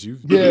subject, but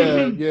you've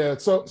yeah.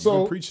 So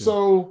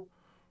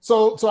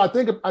I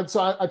think I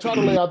try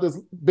to lay out this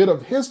bit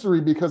of history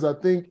because I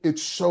think it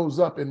shows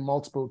up in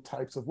multiple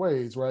types of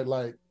ways, right?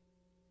 Like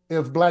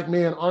if Black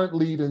men aren't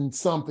leading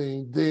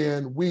something,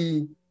 then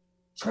we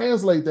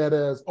translate that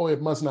as, oh,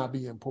 it must not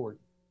be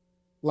important.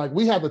 Like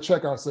we have to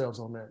check ourselves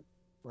on that,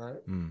 right?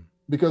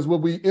 Because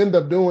what we end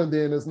up doing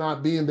then is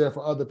not being there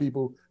for other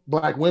people,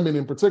 Black women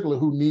in particular,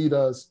 who need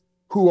us,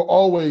 who are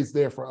always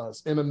there for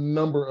us in a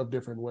number of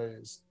different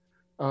ways.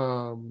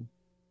 How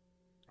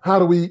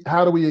do we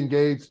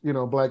engage,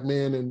 Black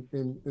men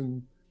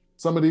in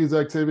some of these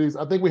activities?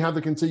 I think we have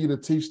to continue to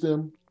teach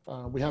them.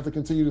 We have to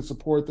continue to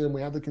support them. We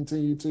have to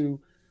continue to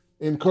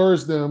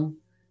encourage them.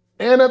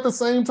 And at the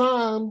same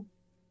time,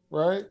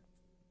 right,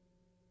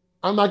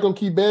 I'm not going to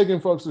keep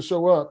begging folks to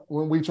show up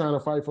when we trying to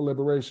fight for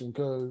liberation,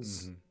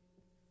 because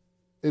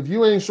if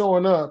you ain't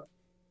showing up,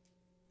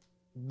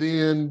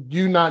 then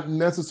you're not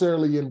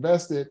necessarily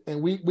invested,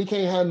 and we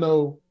can't have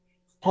no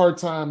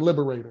part-time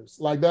liberators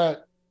like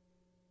that,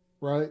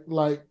 right?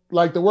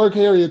 Like the work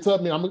Harriet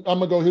Tubman, I'm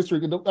gonna go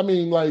history. I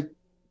mean, like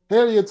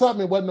Harriet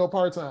Tubman wasn't no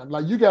part-time.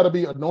 Like you got to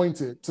be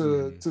anointed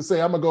to say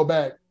I'm gonna go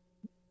back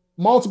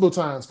multiple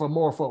times for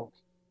more folk.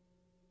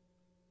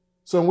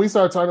 So when we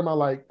start talking about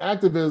like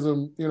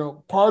activism,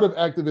 part of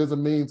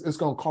activism means it's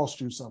gonna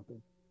cost you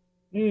something.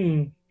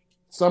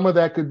 Some of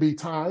that could be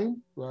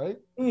time, right?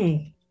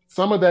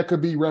 Some of that could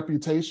be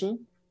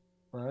reputation,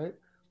 right?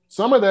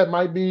 Some of that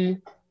might be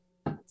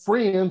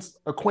friends,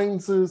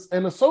 acquaintances,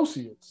 and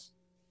associates.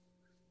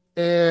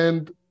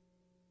 And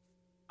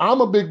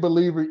I'm a big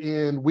believer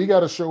in we got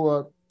to show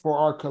up for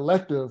our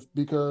collective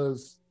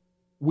because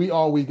we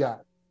all we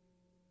got,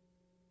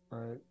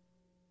 right?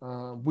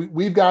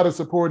 We've got to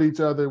support each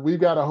other. We've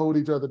got to hold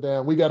each other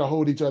down. We got to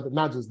hold each other,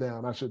 not just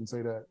down. I shouldn't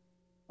say that.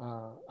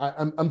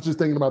 I'm just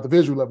thinking about the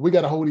visual level. We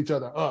got to hold each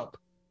other up.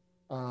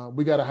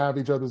 We got to have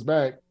each other's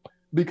back,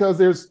 because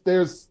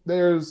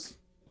there's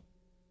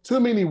too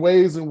many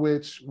ways in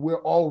which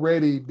we're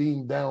already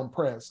being down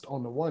pressed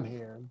on the one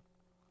hand,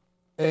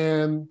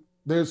 and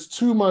there's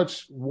too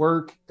much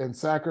work and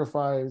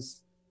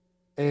sacrifice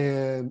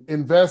and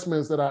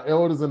investments that our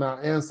elders and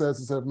our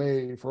ancestors have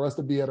made for us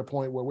to be at a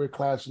point where we're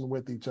clashing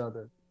with each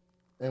other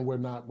and we're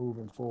not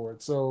moving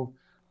forward. So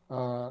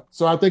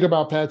So I think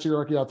about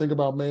patriarchy, I think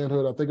about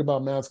manhood, I think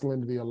about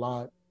masculinity a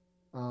lot.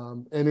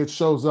 And it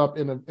shows up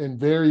in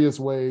various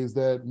ways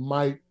that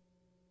might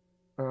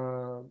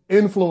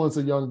influence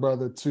a young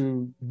brother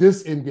to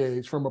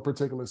disengage from a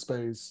particular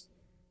space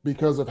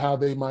because of how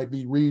they might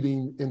be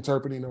reading,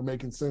 interpreting, or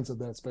making sense of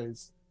that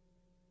space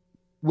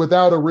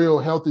without a real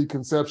healthy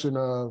conception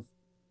of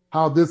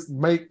how this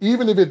may,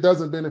 even if it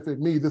doesn't benefit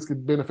me, this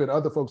could benefit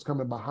other folks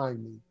coming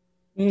behind me.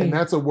 And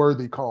that's a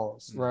worthy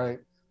cause, right?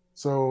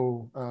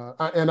 So,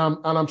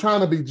 I'm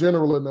trying to be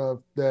general enough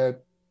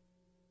that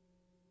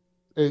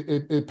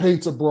it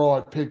paints a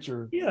broad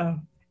picture. Yeah.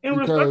 And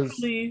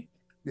respectfully,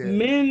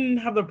 men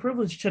have the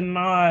privilege to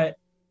not,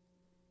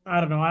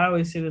 I don't know, I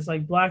always say this,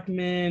 like Black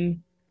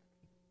men,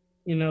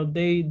 you know,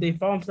 they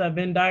fall into that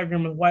Venn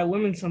diagram with white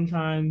women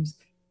sometimes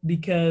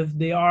because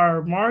they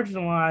are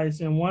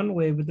marginalized in one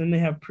way, but then they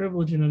have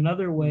privilege in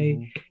another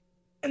way.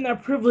 And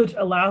that privilege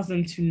allows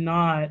them to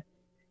not,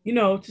 you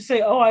know, to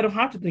say, oh, I don't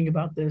have to think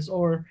about this.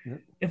 Or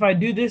if I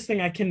do this thing,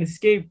 I can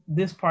escape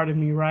this part of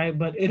me, right?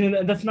 But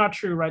that's not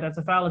true, right? That's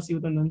a fallacy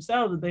within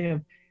themselves that they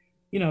have,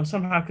 you know,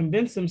 somehow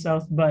convinced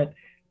themselves. But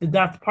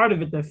that's part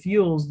of it that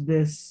fuels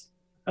this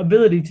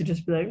ability to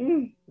just be like,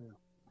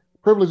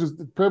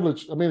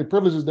 Privilege. I mean,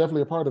 privilege is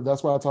definitely a part of it.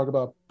 That's why I talk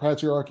about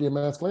patriarchy and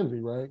masculinity,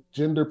 right?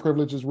 Gender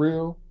privilege is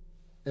real.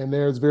 And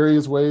there's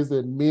various ways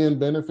that men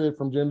benefit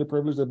from gender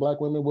privilege that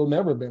Black women will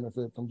never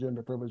benefit from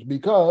gender privilege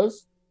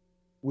because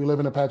we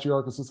live in a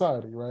patriarchal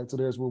society, right? So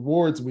there's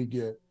rewards we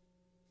get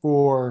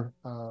for,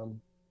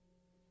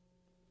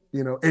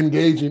 you know,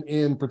 engaging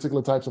in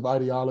particular types of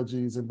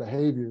ideologies and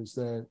behaviors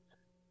that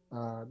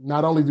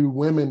not only do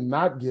women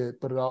not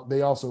get, but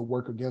they also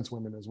work against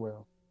women as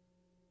well.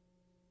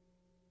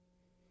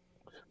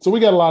 So we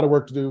got a lot of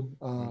work to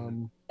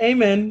do.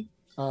 Amen.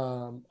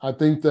 I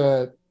think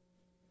that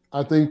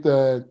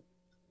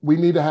we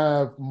need to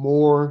have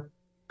more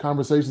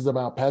conversations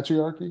about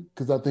patriarchy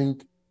because I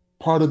think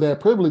part of that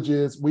privilege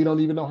is we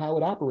don't even know how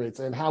it operates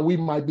and how we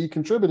might be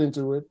contributing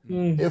to it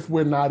if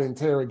we're not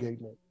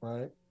interrogating it,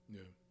 right?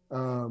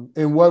 Yeah.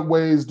 In what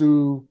ways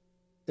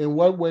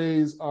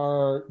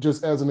are,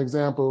 just as an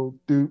example,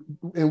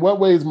 in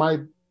what ways might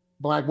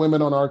Black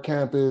women on our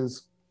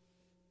campus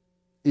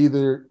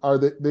either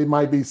they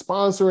might be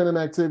sponsoring an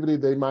activity,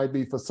 they might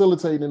be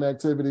facilitating an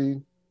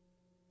activity.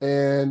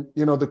 And,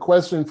 you know, the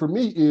question for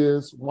me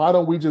is, why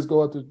don't we just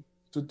go out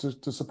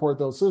to support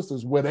those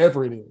sisters,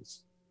 whatever it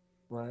is,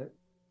 right?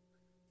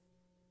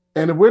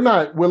 And if we're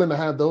not willing to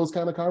have those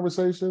kind of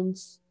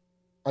conversations,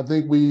 I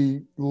think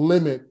we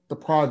limit the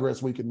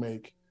progress we can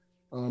make,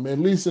 at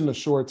least in the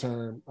short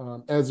term,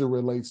 as it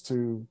relates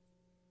to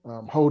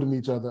holding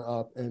each other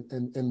up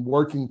and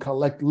working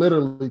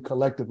literally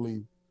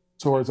collectively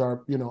towards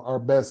our, you know, our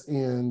best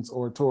ends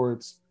or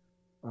towards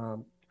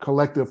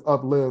collective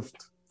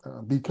uplift.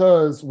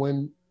 Because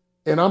and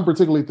I'm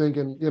particularly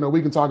thinking, you know,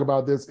 we can talk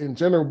about this in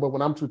general, but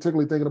when I'm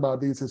particularly thinking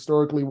about these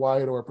historically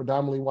white or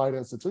predominantly white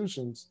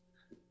institutions,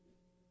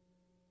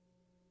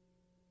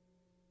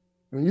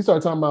 when you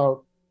start talking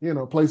about, you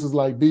know, places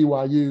like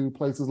BYU,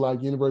 places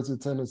like University of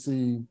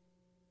Tennessee,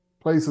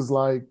 places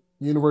like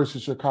University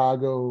of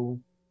Chicago,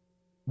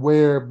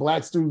 where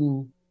Black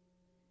student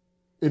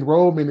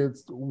enrollment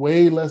is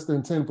way less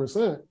than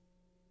 10%,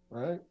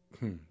 right?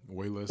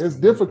 Way less. It's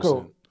than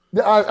difficult. 1%.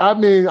 Yeah, I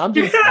mean, I'm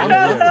just.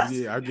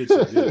 Yeah, I get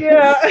you.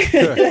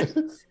 Yeah.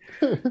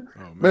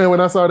 Oh, man,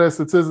 when I saw that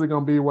statistic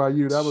on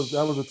BYU,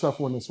 that was a tough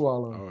one to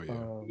swallow.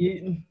 Oh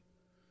yeah.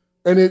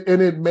 And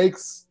it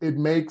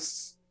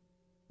makes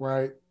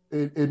right.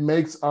 It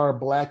makes our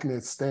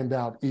Blackness stand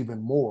out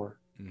even more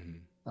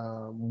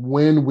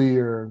when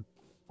we're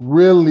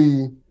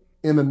really,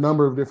 in a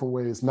number of different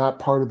ways, not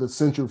part of the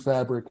central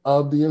fabric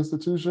of the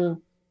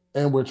institution,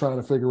 and we're trying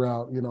to figure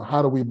out, you know,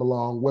 how do we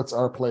belong? What's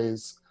our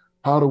place?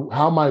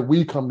 How might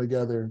we come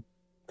together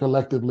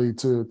collectively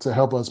to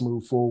help us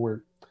move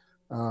forward?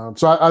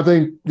 So I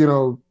think, you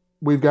know,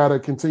 we've got to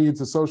continue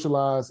to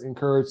socialize,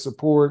 encourage,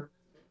 support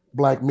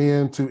Black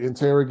men to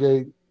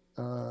interrogate,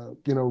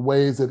 you know,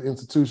 ways that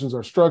institutions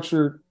are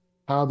structured,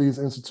 how these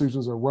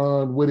institutions are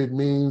run, what it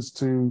means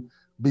to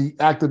be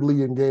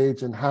actively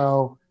engaged, and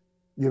how,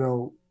 you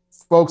know,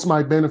 folks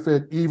might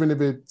benefit, even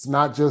if it's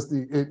not just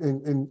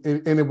and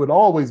it would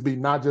always be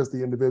not just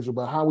the individual,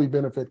 but how we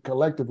benefit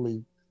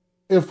collectively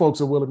if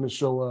folks are willing to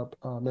show up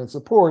and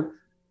support.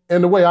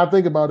 And the way I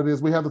think about it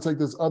is we have to take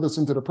this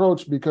other-centered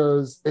approach,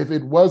 because if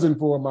it wasn't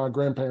for my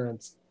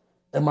grandparents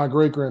and my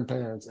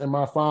great-grandparents and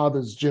my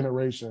father's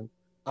generation,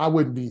 I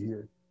wouldn't be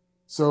here.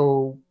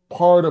 So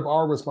part of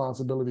our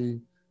responsibility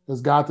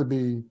has got to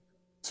be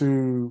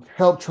to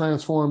help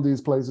transform these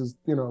places,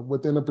 you know,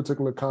 within a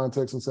particular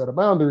context and set of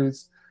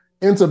boundaries,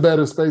 into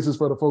better spaces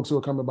for the folks who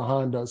are coming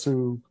behind us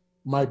who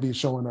might be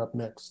showing up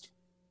next.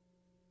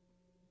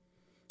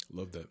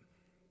 Love that.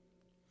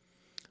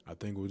 I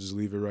think we'll just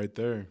leave it right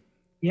there.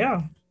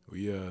 Yeah.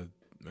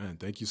 Man,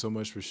 thank you so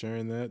much for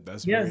sharing that.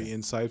 That's very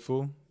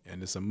insightful,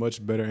 and it's a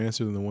much better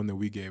answer than the one that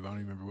we gave. I don't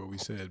even remember what we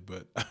said,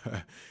 but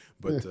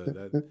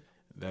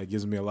that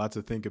gives me a lot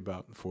to think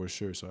about for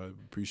sure. So I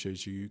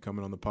appreciate you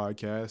coming on the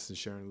podcast and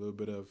sharing a little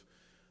bit of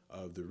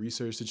the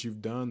research that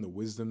you've done, the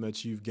wisdom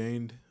that you've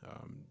gained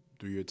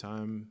through your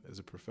time as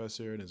a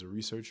professor and as a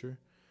researcher.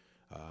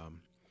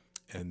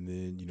 And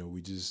then,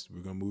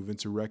 we're going to move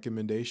into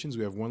recommendations.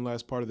 We have one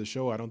last part of the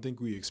show. I don't think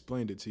we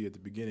explained it to you at the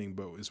beginning,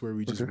 but it's where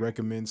we just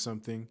recommend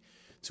something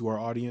to our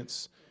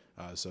audience.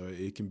 So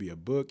it can be a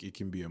book, it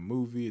can be a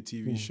movie, a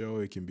TV show,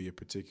 it can be a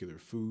particular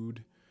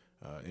food,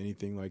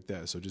 anything like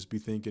that. So just be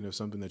thinking of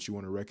something that you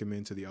want to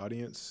recommend to the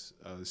audience.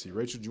 Let's see,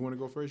 Rachel, do you want to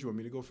go first? You want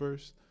me to go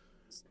first?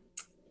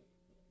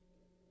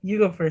 You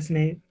go first,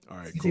 Nate. All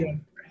right, cool. Yeah.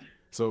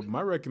 So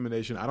my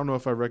recommendation, I don't know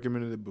if I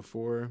recommended it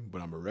before,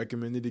 but I'm going to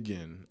recommend it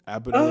again.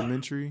 Abbott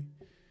Elementary.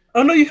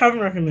 Oh, no, you haven't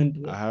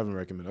recommended it. I haven't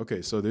recommended it.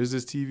 Okay, so there's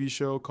this TV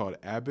show called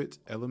Abbott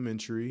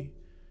Elementary.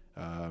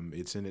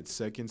 It's in its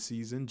second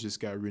season, just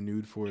got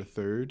renewed for a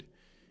third.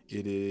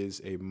 It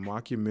is a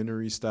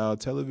mockumentary-style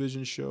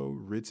television show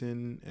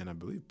written and I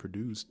believe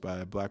produced by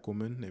a Black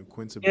woman named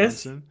Quinta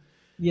Brunson.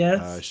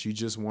 Yes. She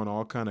just won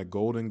all kind of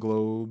Golden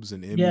Globes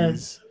and Emmys.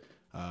 Yes.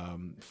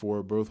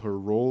 For both her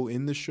role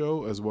in the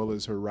show as well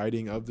as her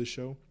writing of the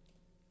show.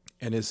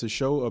 And it's a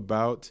show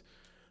about,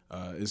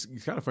 it's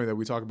kind of funny that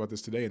we talk about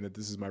this today and that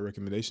this is my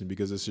recommendation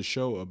because it's a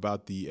show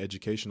about the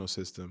educational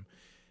system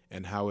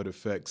and how it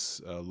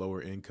affects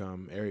lower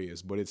income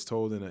areas, but it's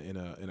told in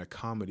a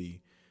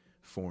comedy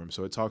form.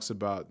 So it talks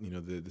about,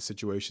 the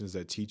situations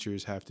that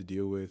teachers have to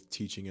deal with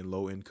teaching in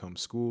low income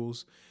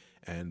schools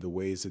and the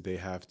ways that they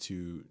have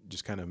to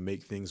just kind of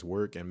make things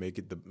work and make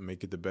it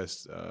the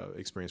best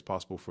experience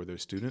possible for their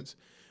students.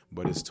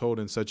 But it's told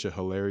in such a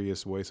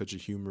hilarious way, such a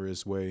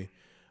humorous way,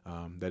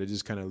 that it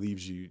just kind of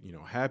leaves you,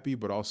 happy,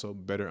 but also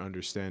better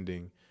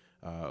understanding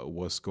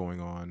what's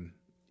going on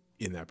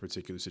in that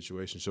particular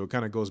situation. So it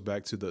kind of goes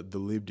back to the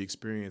lived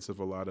experience of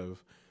a lot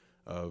of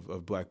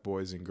Black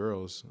boys and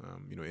girls,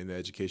 in the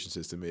education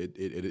system.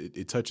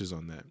 It touches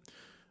on that.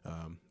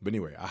 But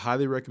anyway, I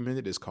highly recommend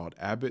it. It's called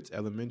Abbott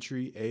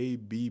Elementary,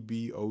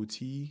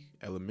 Abbott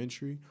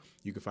Elementary.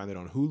 You can find it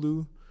on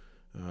Hulu.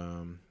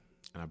 And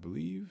I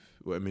believe,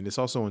 it's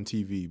also on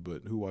TV,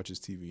 but who watches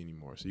TV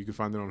anymore? So you can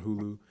find it on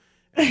Hulu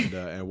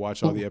and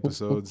watch all the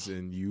episodes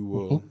and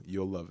you'll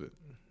love it.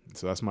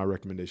 So that's my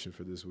recommendation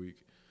for this week.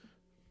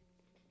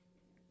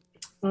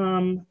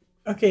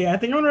 Okay, I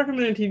think I'm gonna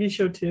recommend a TV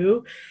show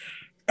too.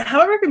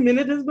 Have I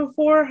recommended this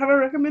before? Have I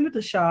recommended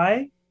The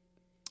Chi?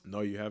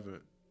 No, you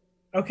haven't.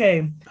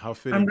 Okay. How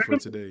fitting for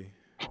today.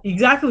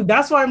 Exactly.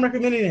 That's why I'm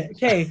recommending it.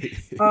 Okay.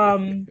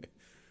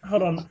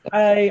 Hold on.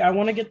 I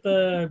want to get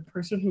the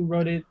person who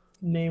wrote it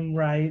name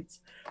right.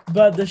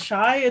 But The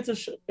Chi, it's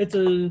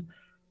a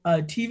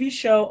TV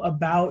show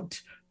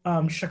about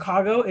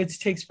Chicago. It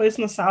takes place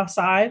on the South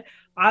Side.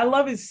 I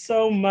love it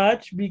so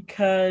much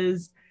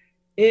because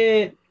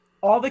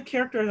all the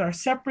characters are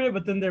separate,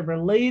 but then they're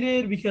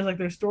related because like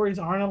their stories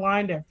aren't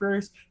aligned at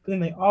first, but then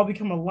they all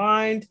become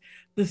aligned.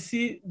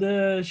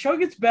 The show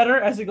gets better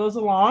as it goes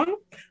along.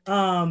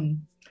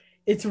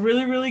 It's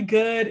really, really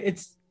good.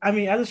 As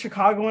a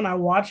Chicagoan, I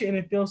watch it and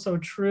it feels so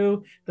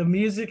true. The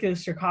music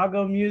is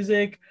Chicago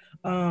music,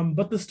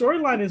 but the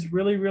storyline is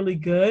really, really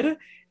good.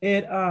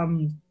 It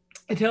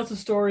tells a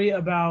story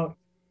about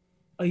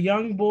a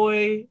young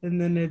boy, and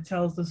then it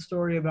tells the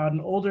story about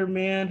an older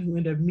man who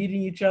end up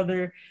meeting each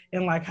other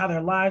and like how their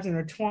lives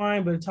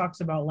intertwine. But it talks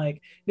about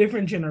like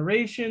different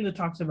generations. It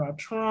talks about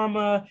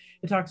trauma.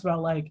 It talks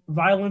about like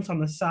violence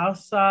on the South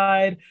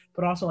Side,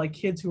 but also like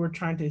kids who are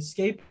trying to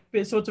escape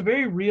it. So it's a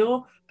very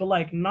real, but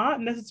like not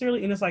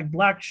necessarily in this like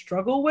Black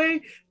struggle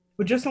way,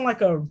 but just in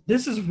like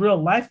this is real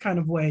life kind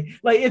of way.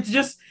 Like it's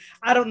just,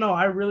 I don't know.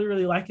 I really,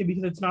 really like it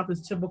because it's not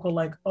this typical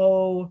like,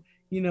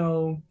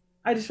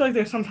 I just feel like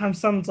there's sometimes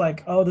someone's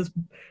like, oh, this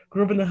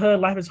grew up in the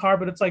hood, life is hard,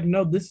 but it's like,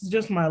 no, this is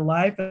just my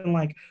life. And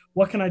like,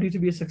 what can I do to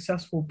be a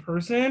successful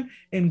person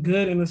and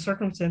good in the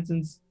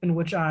circumstances in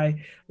which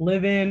I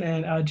live in?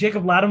 And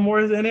Jacob Lattimore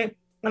is in it.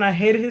 And I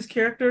hated his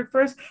character at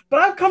first,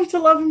 but I've come to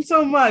love him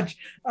so much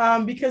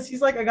because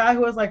he's like a guy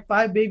who has like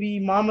 5 baby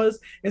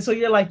mamas. And so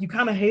you're like, you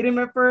kind of hate him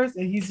at first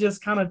and he's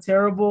just kind of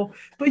terrible,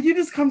 but you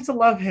just come to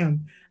love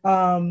him.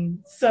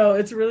 So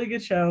it's a really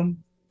good show.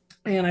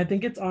 And I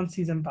think it's on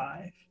season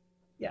 5.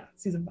 Yeah,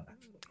 season 5.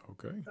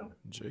 Okay.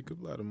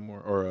 Jacob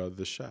Lattimore or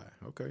The Chi.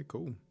 Okay,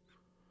 cool.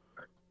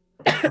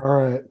 All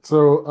right.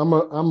 So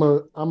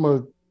I'm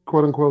a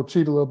quote unquote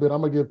cheat a little bit.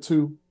 I'm gonna give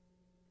 2.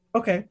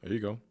 Okay. There you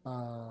go.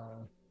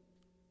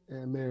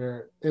 And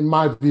they're, in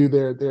my view,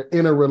 they're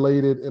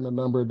interrelated in a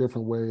number of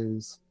different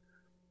ways.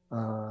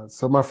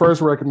 So my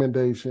first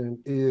recommendation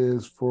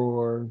is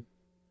for,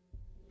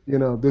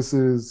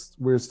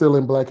 we're still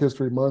in Black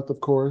History Month, of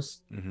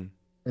course,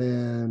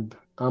 and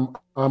I'm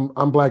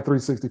Black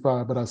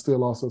 365, but I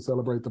still also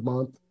celebrate the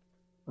month,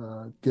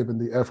 given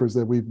the efforts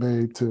that we've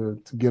made to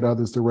get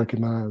others to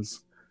recognize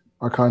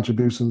our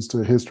contributions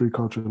to history,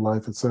 culture,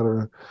 life, et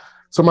cetera.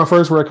 So my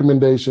first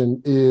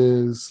recommendation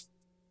is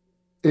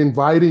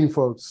inviting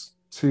folks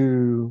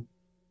to,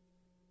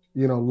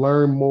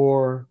 learn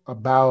more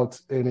about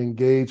and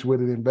engage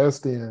with and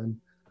invest in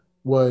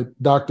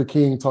what Dr.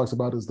 King talks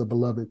about as the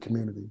beloved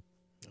community.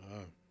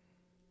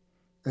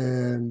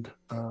 And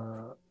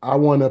I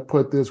want to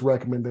put this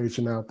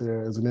recommendation out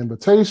there as an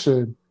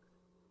invitation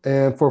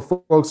and for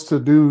folks to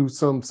do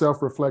some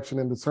self-reflection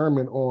and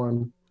discernment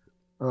on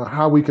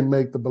how we can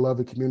make the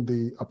beloved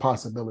community a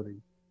possibility.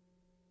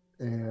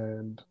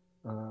 And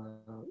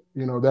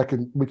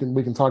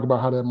we can talk about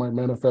how that might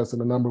manifest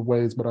in a number of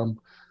ways, but I'm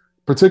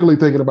particularly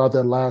thinking about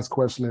that last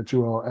question that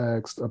you all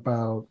asked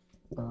about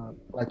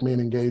Black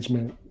men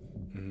engagement,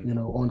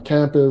 on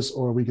campus,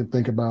 or we can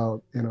think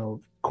about,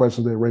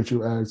 questions that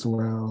Rachel asked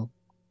around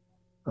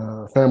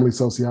family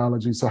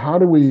sociology. So how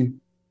do we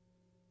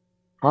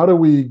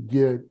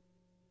get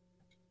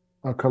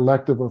a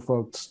collective of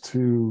folks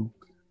to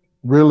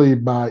really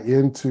buy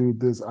into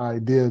this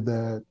idea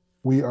that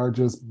we are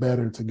just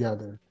better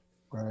together,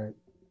 right?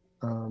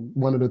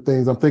 One of the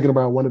things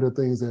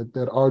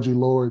that R.G.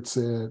 Lord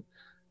said,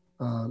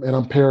 and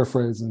I'm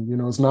paraphrasing,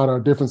 it's not our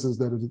differences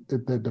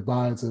that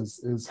divides us,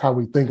 it's how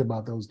we think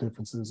about those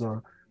differences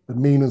or the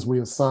meanings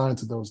we assign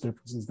to those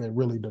differences that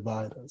really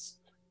divide us.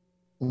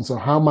 And so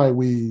how might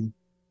we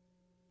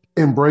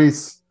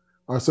embrace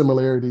our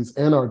similarities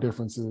and our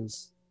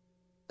differences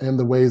and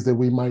the ways that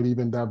we might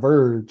even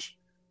diverge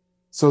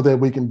so that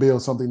we can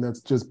build something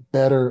that's just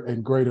better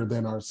and greater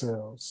than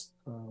ourselves.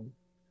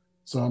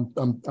 So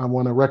I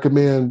want to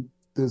recommend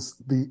this,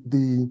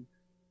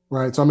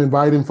 right. So I'm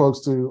inviting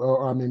folks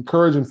or I'm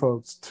encouraging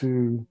folks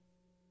to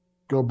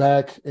go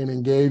back and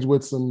engage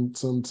with some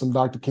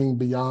Dr. King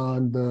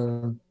beyond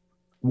the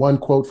one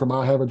quote from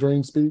I Have a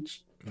Dream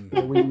speech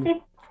that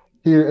we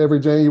hear every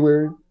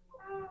January.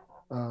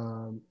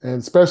 And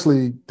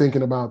especially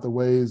thinking about the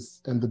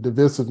ways and the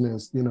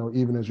divisiveness,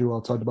 even as you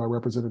all talked about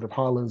Representative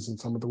Hollins and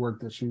some of the work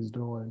that she's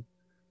doing,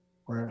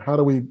 right? How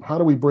do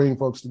we bring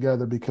folks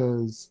together?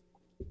 Because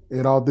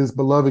this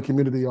beloved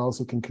community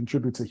also can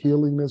contribute to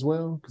healing as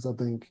well. Because I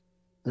think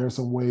there are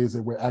some ways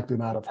that we're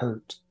acting out of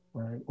hurt,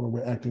 right? Or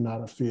we're acting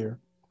out of fear.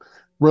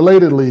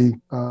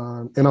 Relatedly,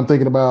 and I'm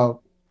thinking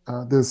about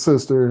this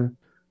sister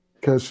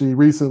because she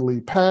recently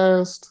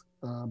passed,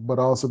 but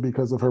also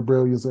because of her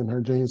brilliance and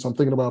her genius. So I'm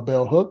thinking about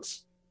Bell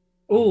Hooks.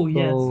 Oh,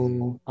 yes.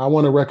 So I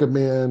want to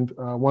recommend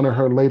one of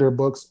her later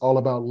books, All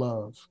About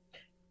Love.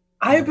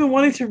 I've been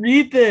wanting to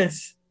read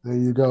this. There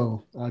you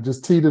go. I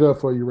just teed it up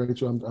for you,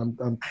 Rachel.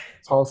 I'm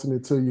tossing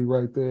it to you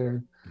right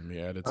there. Let me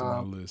add it to my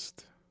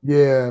list.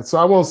 Yeah, so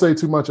I won't say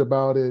too much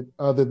about it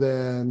other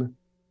than,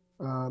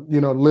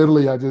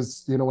 literally I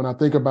just, when I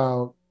think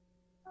about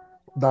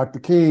Dr.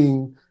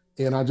 King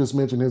and I just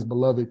mentioned his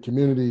beloved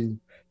community,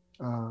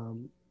 a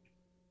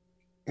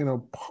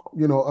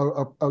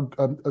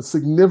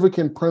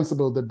significant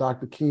principle that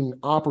Dr. King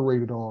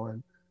operated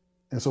on.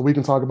 And so we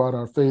can talk about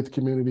our faith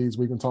communities,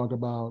 we can talk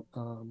about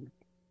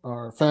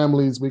our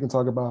families, we can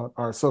talk about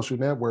our social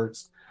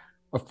networks.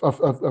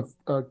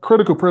 A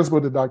critical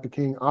principle that Dr.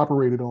 King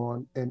operated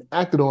on and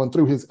acted on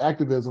through his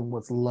activism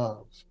was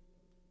love,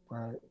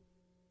 right?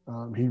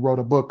 He wrote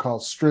a book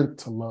called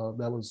Strength to Love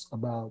that was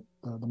about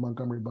the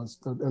Montgomery bus.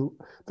 I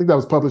think that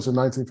was published in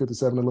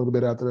 1957, a little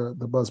bit after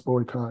the bus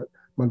boycott,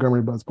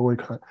 Montgomery bus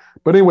boycott.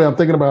 But anyway, I'm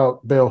thinking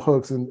about Bell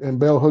Hooks, and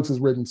Bell Hooks has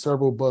written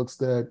several books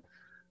that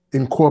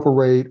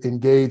incorporate,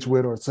 engage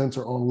with, or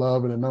center on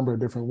love in a number of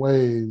different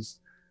ways.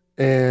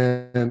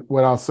 And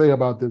what I'll say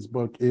about this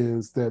book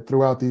is that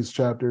throughout these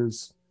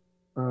chapters,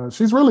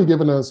 she's really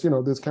given us,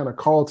 this kind of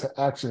call to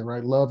action,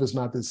 right? Love is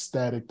not this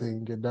static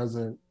thing.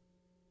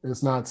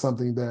 It's not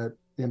something that,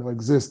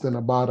 exists in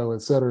a bottle,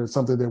 et cetera. It's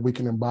something that we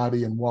can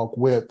embody and walk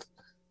with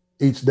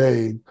each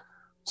day.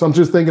 So I'm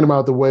just thinking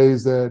about the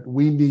ways that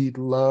we need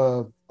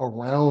love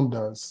around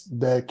us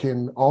that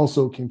can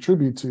also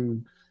contribute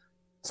to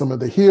some of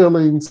the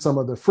healing, some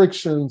of the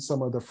friction,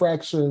 some of the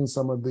fractions,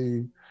 some of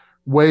the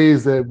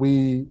ways that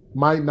we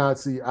might not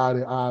see eye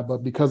to eye,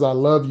 but because I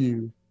love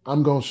you,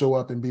 I'm going to show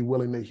up and be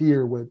willing to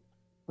hear with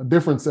a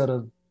different set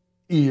of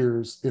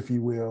ears, if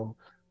you will,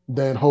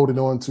 than holding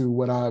on to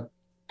what I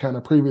kind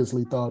of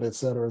previously thought, et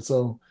cetera.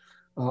 So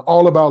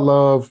All About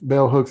Love,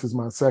 Bell Hooks is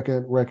my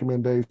second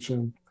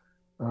recommendation,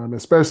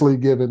 especially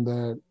given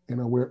that,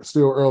 we're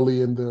still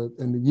early in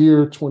the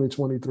year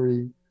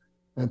 2023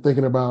 and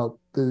thinking about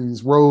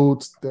these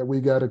roads that we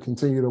got to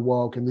continue to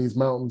walk and these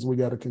mountains we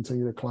got to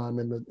continue to climb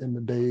in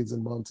the days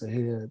and months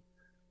ahead.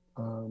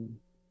 I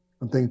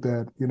think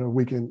that,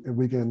 if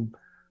we can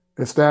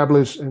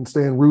establish and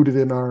stand rooted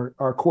in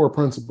our core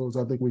principles,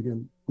 I think we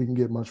can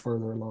get much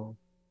further along.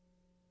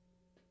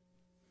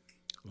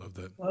 Love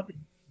that. Love it.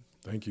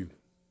 Thank you.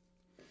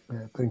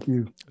 Yeah, thank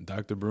you.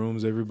 Dr.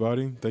 Brooms,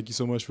 everybody, thank you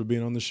so much for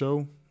being on the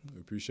show. We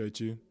appreciate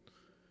you.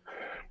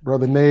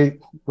 Brother Nate,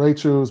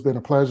 Rachel, it's been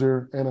a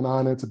pleasure and an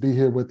honor to be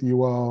here with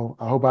you all.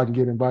 I hope I can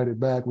get invited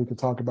back. We can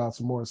talk about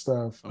some more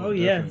stuff. Oh,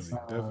 yes.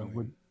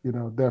 Definitely.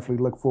 Definitely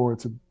look forward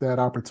to that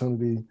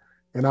opportunity.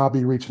 And I'll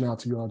be reaching out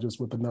to you all just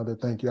with another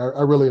thank you.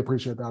 I really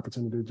appreciate the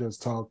opportunity to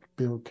just talk,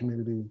 build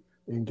community,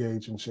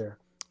 engage, and share.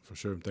 For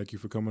sure. Thank you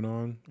for coming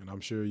on. And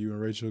I'm sure you and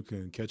Rachel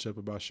can catch up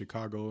about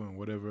Chicago and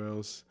whatever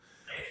else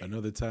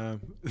another time.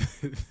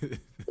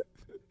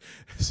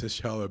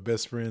 Since y'all are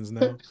best friends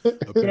now,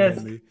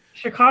 apparently. Yes.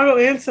 Chicago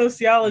and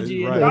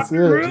sociology. Right.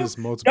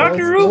 And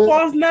Dr. Rube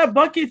falls in that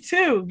bucket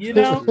too. You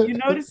know, you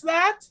notice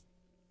that?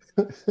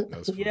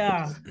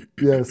 Yeah.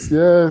 Yes.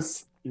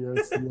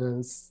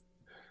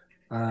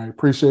 All right.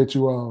 Appreciate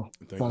you all.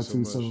 Thank you so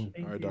much. Soon.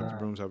 All right, Dr.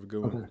 Brooms, have a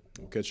good one. Okay.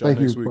 We'll catch y'all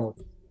next week.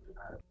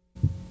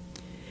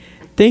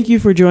 Thank you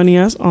for joining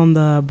us on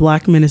the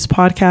Black Menace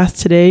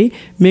podcast today.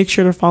 Make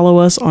sure to follow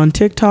us on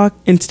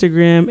TikTok,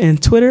 Instagram,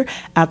 and Twitter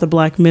at The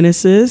Black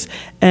Menaces.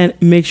 And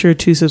make sure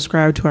to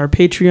subscribe to our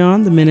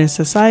Patreon, The Menace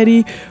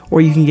Society,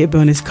 where you can get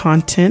bonus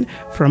content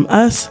from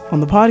us on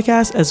the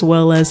podcast, as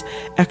well as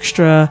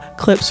extra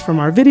clips from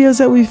our videos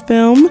that we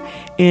film.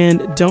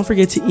 And don't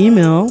forget to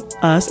email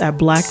us at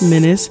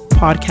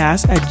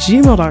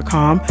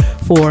blackmenacepodcast@gmail.com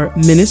for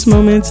menace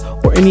moments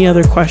or any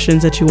other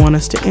questions that you want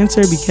us to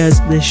answer, because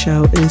this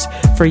show is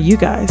for you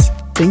guys.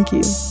 Thank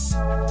you.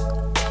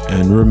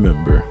 And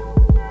remember,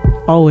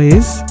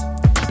 always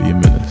be a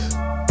menace.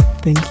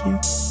 Thank you.